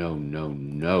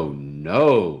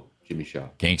 Jimmy Shaw.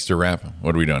 Gangster rap.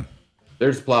 What are we doing?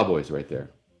 There's Plowboys right there.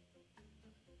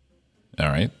 All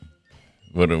right.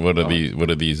 What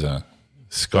are these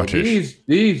Scottish? So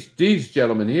these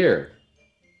gentlemen here,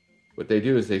 what they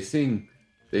do is they sing.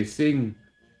 They're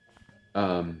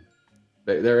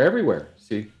everywhere.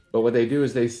 See, but what they do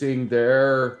is they sing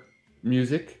their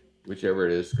music, whichever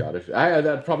it is, Scottish.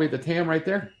 That's probably the Tam right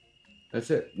there. That's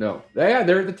it. No,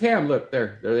 they're at the Tam. Look,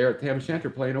 they're there at Tam O'Shanter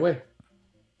playing away.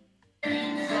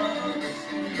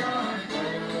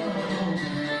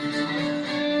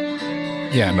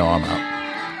 Yeah, no, I'm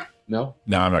out. No,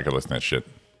 I'm not gonna listen to that shit.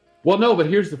 Well, no, but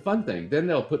here's the fun thing. Then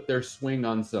they'll put their swing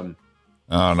on some.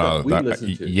 Oh no,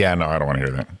 listen to. Yeah, no, I don't want to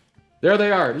hear that. There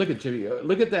they are. Look at Jimmy.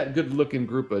 Look at that good-looking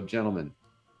group of gentlemen.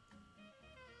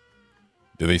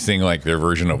 Do they sing like their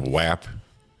version of WAP?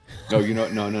 No,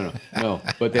 no.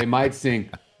 But they might sing,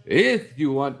 "If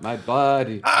you want my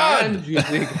body," and you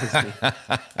think.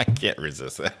 I can't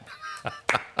resist that.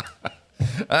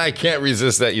 I can't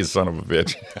resist that, you son of a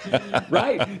bitch.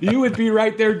 Right? You would be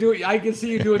right there doing. I can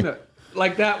see you doing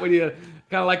like that when you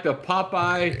kind of like the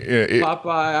Popeye.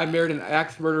 Popeye, I married an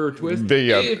axe murderer twist.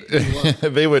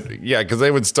 They would, because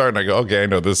they would start and I go, okay, I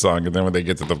know this song, and then when they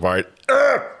get to the part,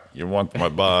 you want my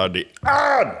body.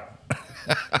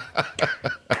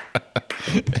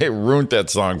 It ruined that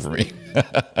song for me.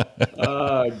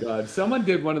 Oh God! Someone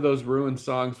did one of those ruined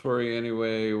songs for you.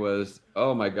 Anyway,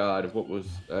 oh my God! What was?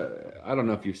 I don't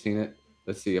know if you've seen it.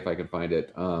 Let's see if I can find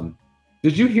it.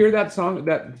 Did you hear that song?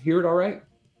 Hear it all right?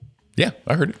 Yeah,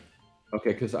 I heard it.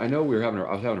 Okay, because I know I was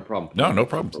having a problem. No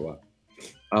problem. For a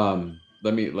while.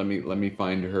 Let me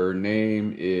find her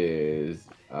name is.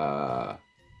 There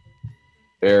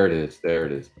it is.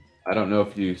 I don't know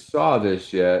if you saw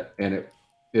this yet, and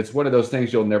it's one of those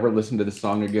things you'll never listen to the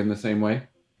song again the same way.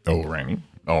 Already.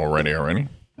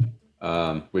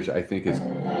 Which I think is.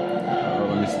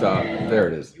 Let me stop. There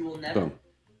it is.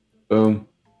 Boom.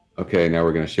 Okay, now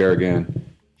we're gonna share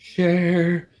again.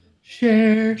 Share.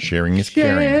 Sharing is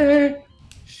caring.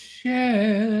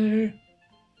 Share.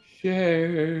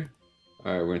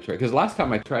 All right, we're gonna try because last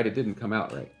time I tried it didn't come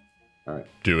out right. All right.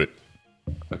 Do it.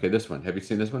 Okay, this one. Have you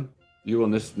seen this one? You will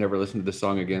never listen to this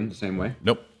song again the same way?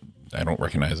 Nope. I don't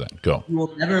recognize that. Go. You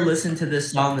will never listen to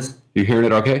this song You hearing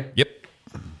it okay? Yep.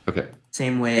 Okay.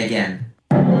 same way again.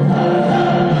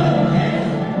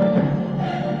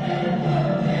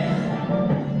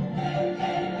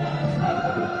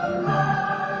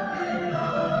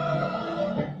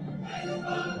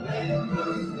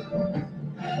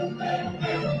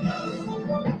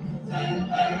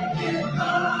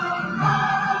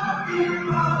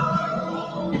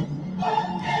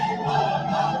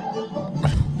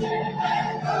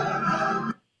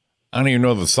 I don't even know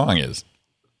what the song is.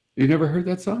 You never heard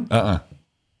that song?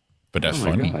 But that's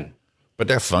funny. God. But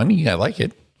they're funny. I like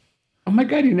it. Oh my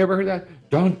God, you never heard that?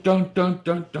 Dun dun dun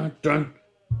dun dun dun.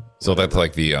 So that's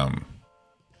like the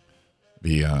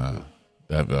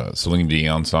That Celine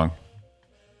Dion song.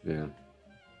 Yeah.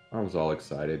 I was all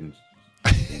excited and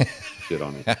shit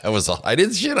on it. I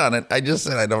didn't shit on it. I just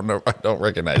said I don't know. I don't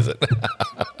recognize it.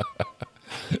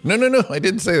 No. I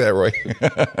didn't say that, Roy.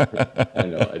 I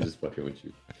know. I just fucking with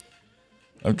you.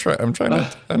 I'm trying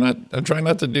not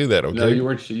to do that. Okay. No, you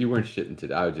weren't shitting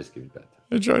today. I was just giving that.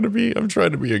 I'm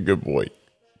trying to be a good boy.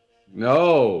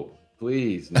 No,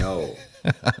 please, no.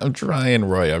 I'm trying,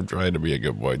 Roy. I'm trying to be a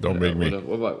good boy. Don't make me.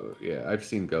 What about, yeah, I've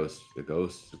seen ghosts. The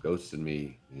ghosts in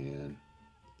me, man.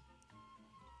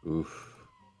 Oof.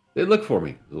 They look for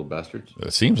me, little bastards.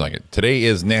 It seems like it. Today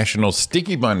is National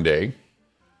Sticky Bun Day.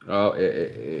 Oh,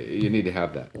 you need to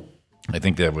have that. I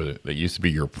think that used to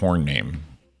be your porn name.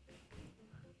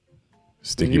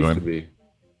 Sticky Bun.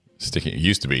 Sticky. It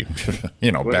used to be.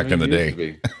 Back in the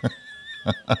day.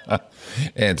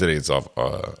 And today it's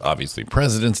obviously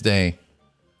President's Day.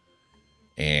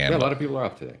 And yeah, a lot of people are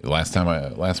off today. The last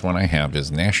one I have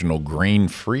is National Grain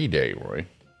Free Day, Roy.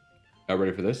 Are you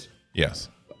ready for this? Yes.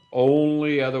 The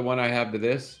only other one I have to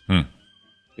this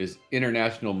is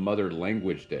International Mother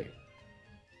Language Day.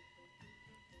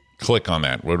 Click on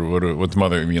that. What's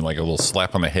mother? You mean like a little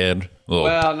slap on the head?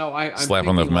 Well, no, I'm slap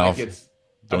on the mouth.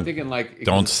 I'm thinking like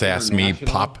don't sass me,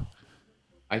 pop.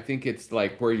 I think it's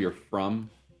like where you're from,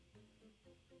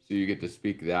 so you get to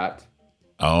speak that.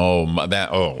 Oh,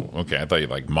 that. Oh, okay. I thought you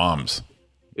like moms.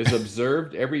 Is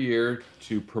observed every year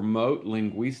to promote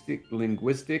linguistic and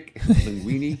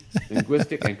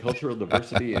cultural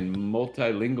diversity and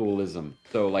multilingualism.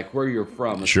 So, like where you're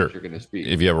from, is what you're going to speak.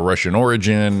 If you have a Russian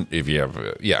origin,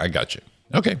 I got you.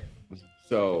 Okay.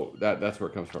 So that's where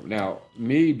it comes from. Now,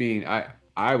 me being,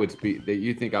 I would speak. That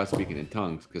you think I was speaking in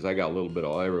tongues because I got a little bit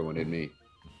of everyone in me.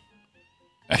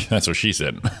 That's what she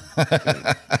said.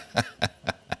 Come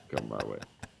my way.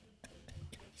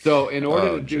 So in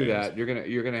order to do that,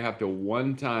 you're gonna have to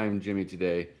one time, Jimmy,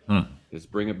 today,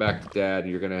 just bring it back to Dad.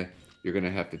 And you're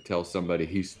gonna have to tell somebody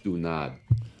he's stunad.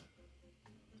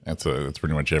 That's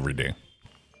pretty much every day.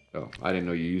 Oh, I didn't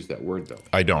know you used that word though.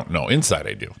 I don't know. Inside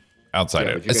I do.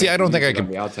 Outside I see. I don't think I can.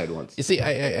 The outside ones. You see,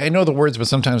 I know the words, but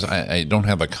sometimes I don't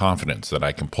have the confidence that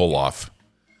I can pull off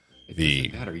the.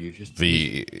 It doesn't matter. You just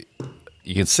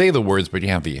you can say the words, but you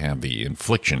have the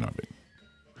infliction of it.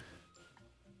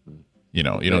 You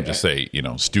don't just say,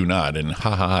 stunad and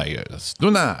ha ha ha,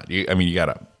 stunad. You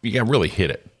gotta really hit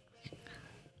it.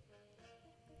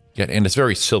 And it's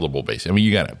very syllable based.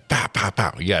 You gotta pow pow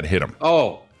pow. You gotta hit them.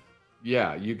 Oh,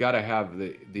 yeah, you gotta have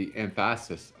the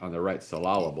emphasis on the right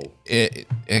syllable.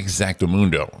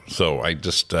 Exactamundo. So I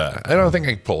just I don't think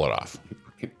I can pull it off.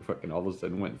 Fucking all of a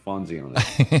sudden went Fonzie on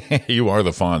it. You are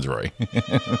the Fonz, Roy.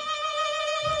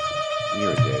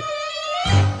 You're a dick.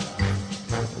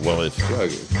 Well,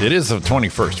 it is the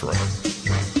 21st, Roy.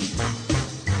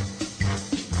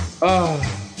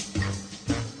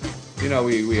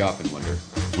 We often wonder.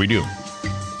 We do.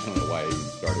 I don't know why I even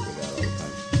started with that all the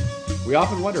time. We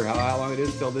often wonder how long it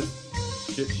is till this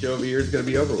shit show of a year is going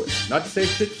to be over with. Not to say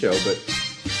shit show, but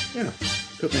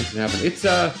could make it happen. It's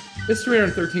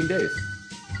 313 days,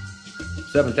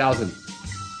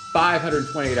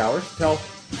 7,528 hours till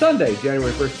Sunday,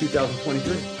 January 1st,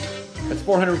 2023. That's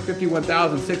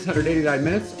 451,689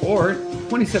 minutes, or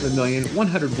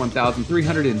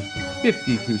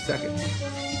 27,101,352 seconds.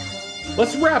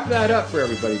 Let's wrap that up for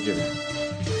everybody, Jimmy.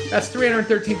 That's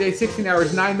 313 days, 16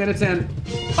 hours, 9 minutes, and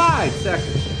 5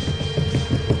 seconds.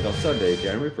 Until Sunday,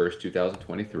 January 1st,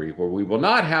 2023, where we will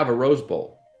not have a Rose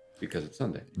Bowl because it's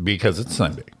Sunday.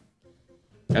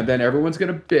 And then everyone's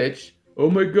going to bitch, oh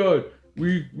my God,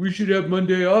 we should have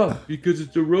Monday off because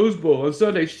it's a Rose Bowl on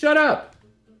Sunday. Shut up.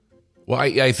 Well,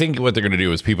 I think what they're going to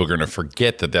do is people are going to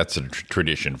forget that that's a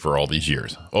tradition for all these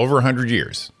years. Over 100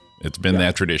 years. It's been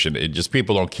that tradition. It just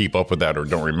people don't keep up with that or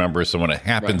don't remember. So when it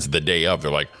happens the day of, they're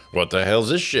like, what the hell's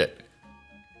this shit?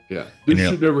 Yeah. This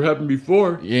shit never happened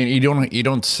before. You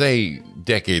don't say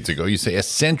decades ago. You say a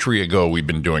century ago we've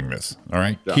been doing this. All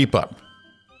right? Yeah. Keep up.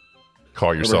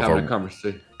 Call yourself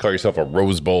a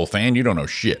Rose Bowl fan. You don't know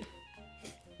shit.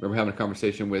 Remember having a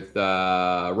conversation with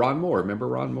Ron Moore. Remember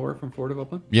Ron Moore from Florida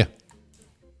Oakland? Yeah.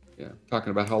 Yeah, talking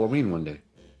about Halloween one day.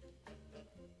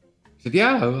 He said,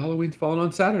 yeah, Halloween's falling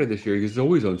on Saturday this year. It's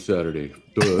always on Saturday.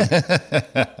 Duh.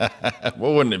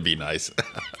 Well, wouldn't it be nice?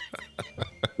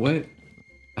 What?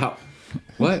 How?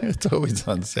 What? It's always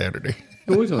on Saturday. It's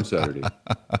always on Saturday.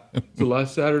 It's the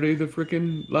last Saturday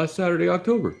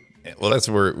October. Well, that's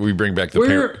where we bring back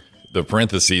the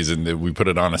parentheses and we put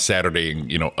it on a Saturday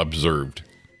and, observed.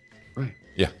 Right.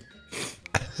 Yeah.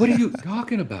 What are you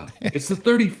talking about? It's the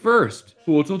 31st.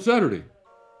 Well, it's on Saturday.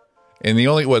 And the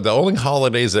only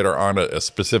holidays that are on a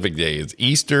specific day is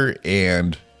Easter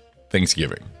and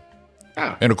Thanksgiving.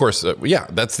 Ah. And of course,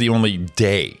 that's the only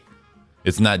day.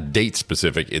 It's not date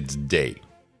specific, it's day.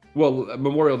 Well,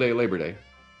 Memorial Day, Labor Day.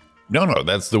 No,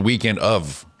 that's the weekend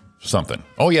of something.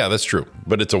 Oh, yeah, that's true.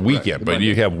 But it's a weekend. But Monday.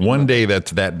 you have one day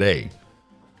that's that day.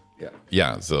 Yeah.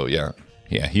 Yeah, so yeah.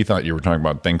 Yeah, he thought you were talking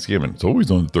about Thanksgiving. It's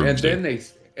always on Thursday. And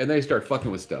then they start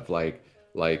fucking with stuff like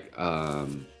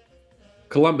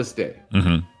Columbus Day.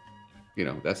 Mm-hmm. You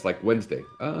know, that's like Wednesday.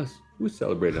 We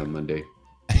celebrate on Monday.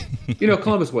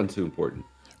 Columbus wasn't too important.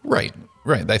 Right.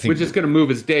 I think We're just gonna move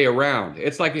his day around.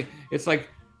 It's like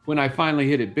when I finally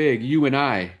hit it big, you and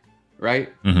I, right?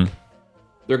 Mm-hmm.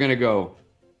 They're gonna go.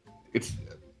 It's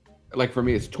like for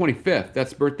me, it's 25th.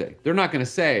 That's birthday. They're not gonna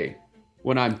say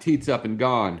when I'm teats up and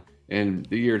gone in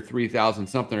the year 3000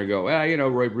 something or go.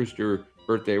 Roy Brewster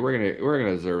birthday. We're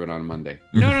gonna observe it on Monday.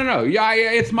 No. Yeah,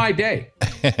 it's my day.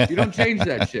 You don't change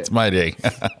that shit. it's my day.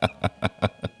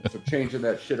 So changing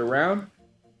that shit around,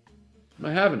 I'm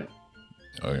not having it.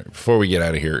 Okay, before we get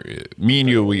out of here, me,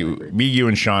 you,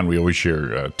 and Sean, we always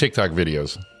share TikTok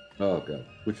videos. Oh god,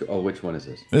 which one is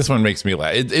this? This one makes me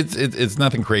laugh. It's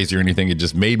nothing crazy or anything. It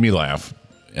just made me laugh.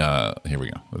 Here we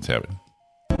go. Let's have it.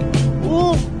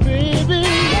 Ooh, baby,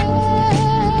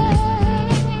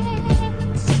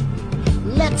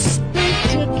 let's stay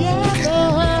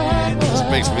together. This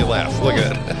makes me laugh. Look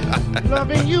at it.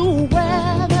 Loving you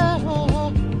weather.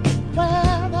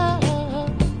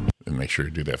 And make sure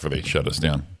to do that before they shut us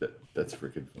down. That's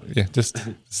freaking funny. Yeah, just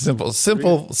simple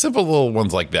little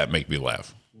ones like that make me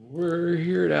laugh. We're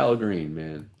here at Al Green,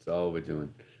 man. That's all we're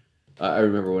doing. I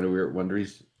remember when we were at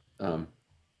Wondery's, Bob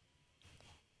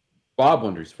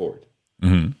Wondery's Ford,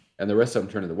 and the rest of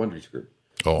them turned into the Wondery's group.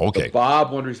 Oh, okay. But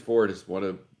Bob Wondery's Ford is one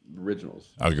of the originals.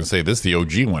 I was gonna say this is the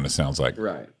OG one. It sounds like.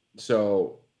 Right.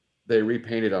 So they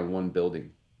repainted on one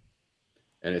building,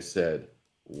 and it said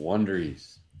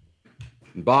Wondery's.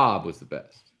 And Bob was the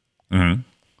best. Mm-hmm.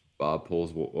 Bob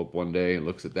pulls up one day and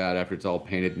looks at that after it's all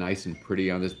painted nice and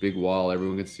pretty on this big wall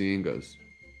everyone can see and goes,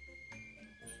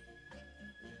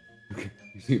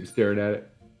 you see him staring at it?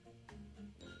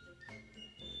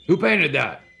 Who painted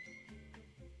that?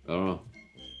 I don't know.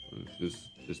 It's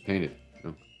just painted.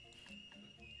 No.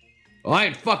 Well, I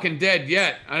ain't fucking dead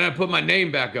yet. I gotta put my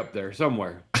name back up there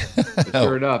somewhere. And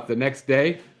sure enough, the next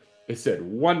day, it said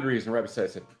Wondery's, and right beside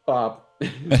it said Bob. I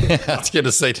was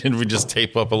gonna say, didn't we just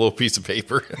tape up a little piece of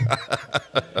paper?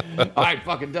 I ain't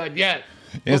fucking done yet.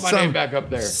 Put my name back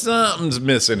up there. Something's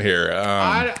missing here.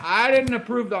 I didn't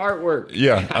approve the artwork.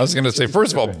 Yeah, I was gonna say,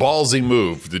 first of all, ballsy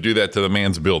move to do that to the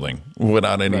man's building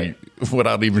without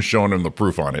even showing him the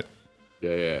proof on it.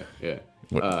 Yeah.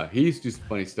 He used to do some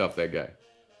funny stuff, that guy.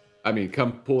 I mean,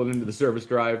 come pulling into the service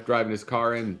drive, driving his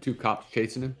car in, and 2 cops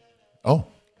chasing him. Oh.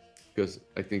 Because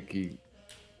I think he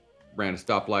ran a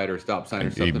stoplight or a stop sign or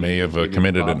something. He may have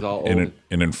committed an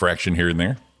infraction here and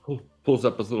there. Pulls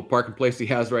up his little parking place he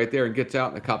has right there and gets out,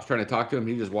 and the cop's trying to talk to him.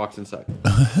 He just walks inside.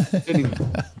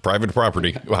 Private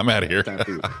property. Well, I'm out of here.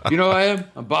 You know who I am?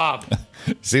 I'm Bob.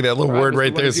 See that little word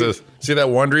right there? Says, see that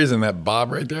Wondery's and that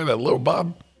Bob right there? That little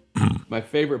Bob? My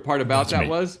favorite part about that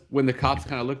was when the cops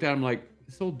kind of looked at him like,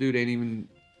 this old dude ain't even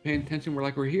paying attention.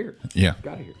 We're here. Yeah.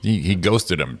 Got here. He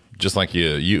ghosted him, just like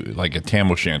you like a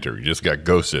tam o'shanter. He just got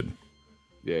ghosted.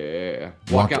 Yeah.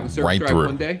 Walk out in service drive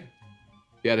one day.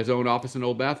 He had his own office and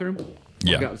old bathroom.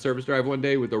 Walk out in service drive one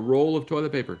day with a roll of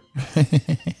toilet paper.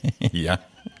 Yeah.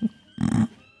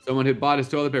 Someone had bought his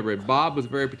toilet paper. And Bob was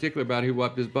very particular about who he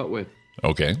wiped his butt with.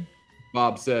 Okay.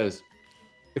 Bob says,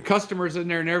 the customer's in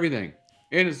there and everything.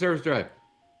 In the service drive.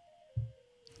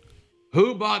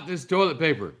 Who bought this toilet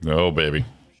paper? Oh, baby.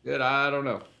 Shit, I don't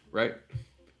know. Right?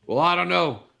 Well, I don't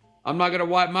know. I'm not going to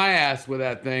wipe my ass with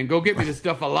that thing. Go get me the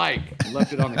stuff I like. And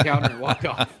left it on the counter and walked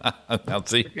off. Now,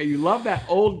 see. Okay, you love that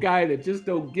old guy that just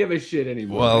don't give a shit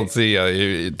anymore. Well, right?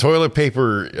 see, toilet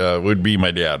paper would be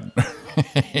my dad.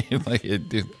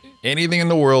 Anything in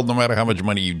the world, no matter how much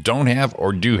money you don't have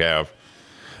or do have,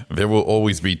 there will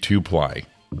always be 2-ply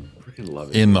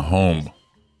in the home.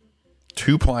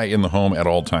 2-ply in the home at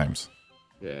all times.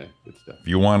 Yeah, good stuff. If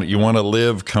you want to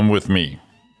live, come with me.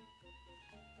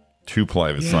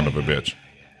 2-ply, the son of a bitch.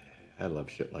 I love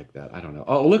shit like that. I don't know.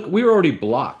 Oh, look, we were already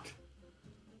blocked.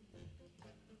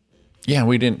 Yeah,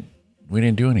 we didn't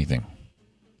do anything.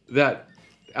 That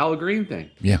Al Green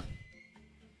thing. Yeah.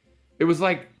 It was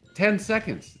like 10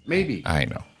 seconds, maybe. I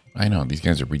know. These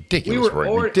guys are ridiculous. We were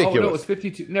already, ridiculous. Oh, no, it was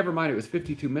 52. Never mind. It was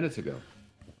 52 minutes ago.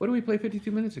 What did we play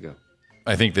 52 minutes ago?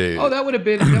 I think they. Oh, that would have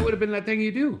been that thing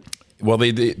you do. Well,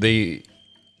 the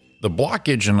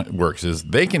blockage works is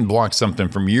they can block something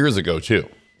from years ago too.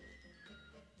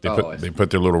 They put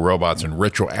their little robots and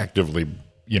retroactively,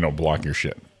 block your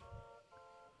shit.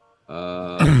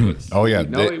 Oh yeah.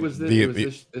 No, it was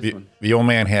this one. The old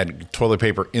man had toilet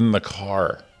paper in the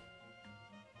car.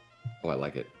 Oh, I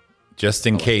like it. Just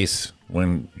in case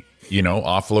when,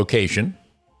 off location,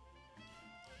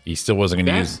 he still wasn't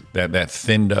going to use that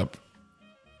thinned up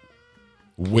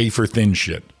wafer thin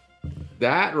shit.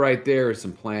 That right there is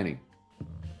some planning.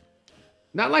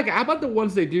 Not like, how about the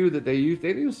ones they do that they use?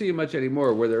 They don't see it much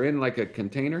anymore, where they're in like a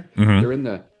container. Mm-hmm.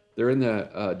 They're in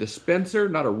the dispenser,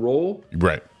 not a roll.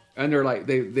 Right. And they're like,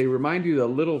 they remind you of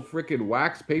the little freaking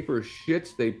wax paper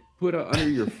shits they put under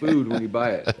your food when you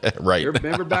buy it. Right.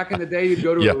 Remember back in the day, you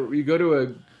go to a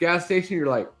gas station, you're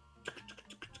like,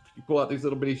 you pull out these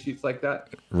little bitty sheets like that.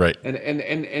 Right.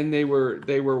 And they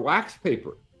were wax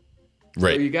paper.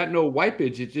 Right. So you got no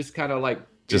wipage. It just kind of like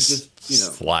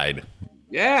slide.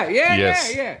 Yeah.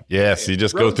 Yes, you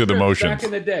just go through the motions. Back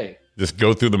in the day. Just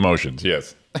go through the motions.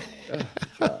 Yes.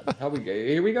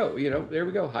 Here we go. There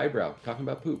we go. Highbrow talking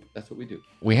about poop. That's what we do.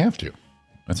 We have to.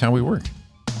 That's how we work.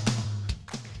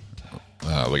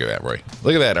 Look at that, Roy.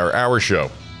 Look at that. Our hour show.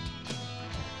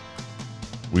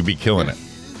 We be killing it.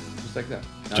 Just like that.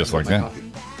 Just like that.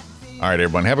 Coffee. All right,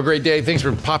 everyone. Have a great day. Thanks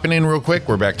for popping in real quick.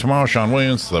 We're back tomorrow. Sean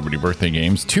Williams, Celebrity Birthday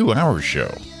Games, 2-hour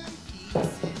show.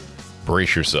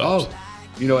 Brace yourselves. Oh,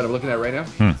 you know what I'm looking at right now?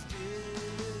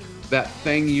 That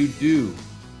thing you do.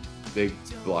 They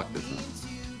blocked this one.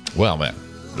 Well, man,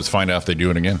 let's find out if they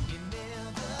do it again.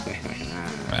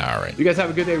 All right. You guys have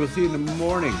a good day. We'll see you in the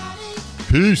morning.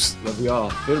 Peace. Love you all.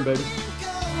 Hit 'em, baby.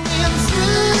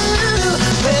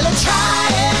 Well,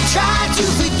 I try to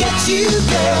forget you,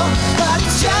 girl, but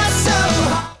it's just so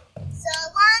hard.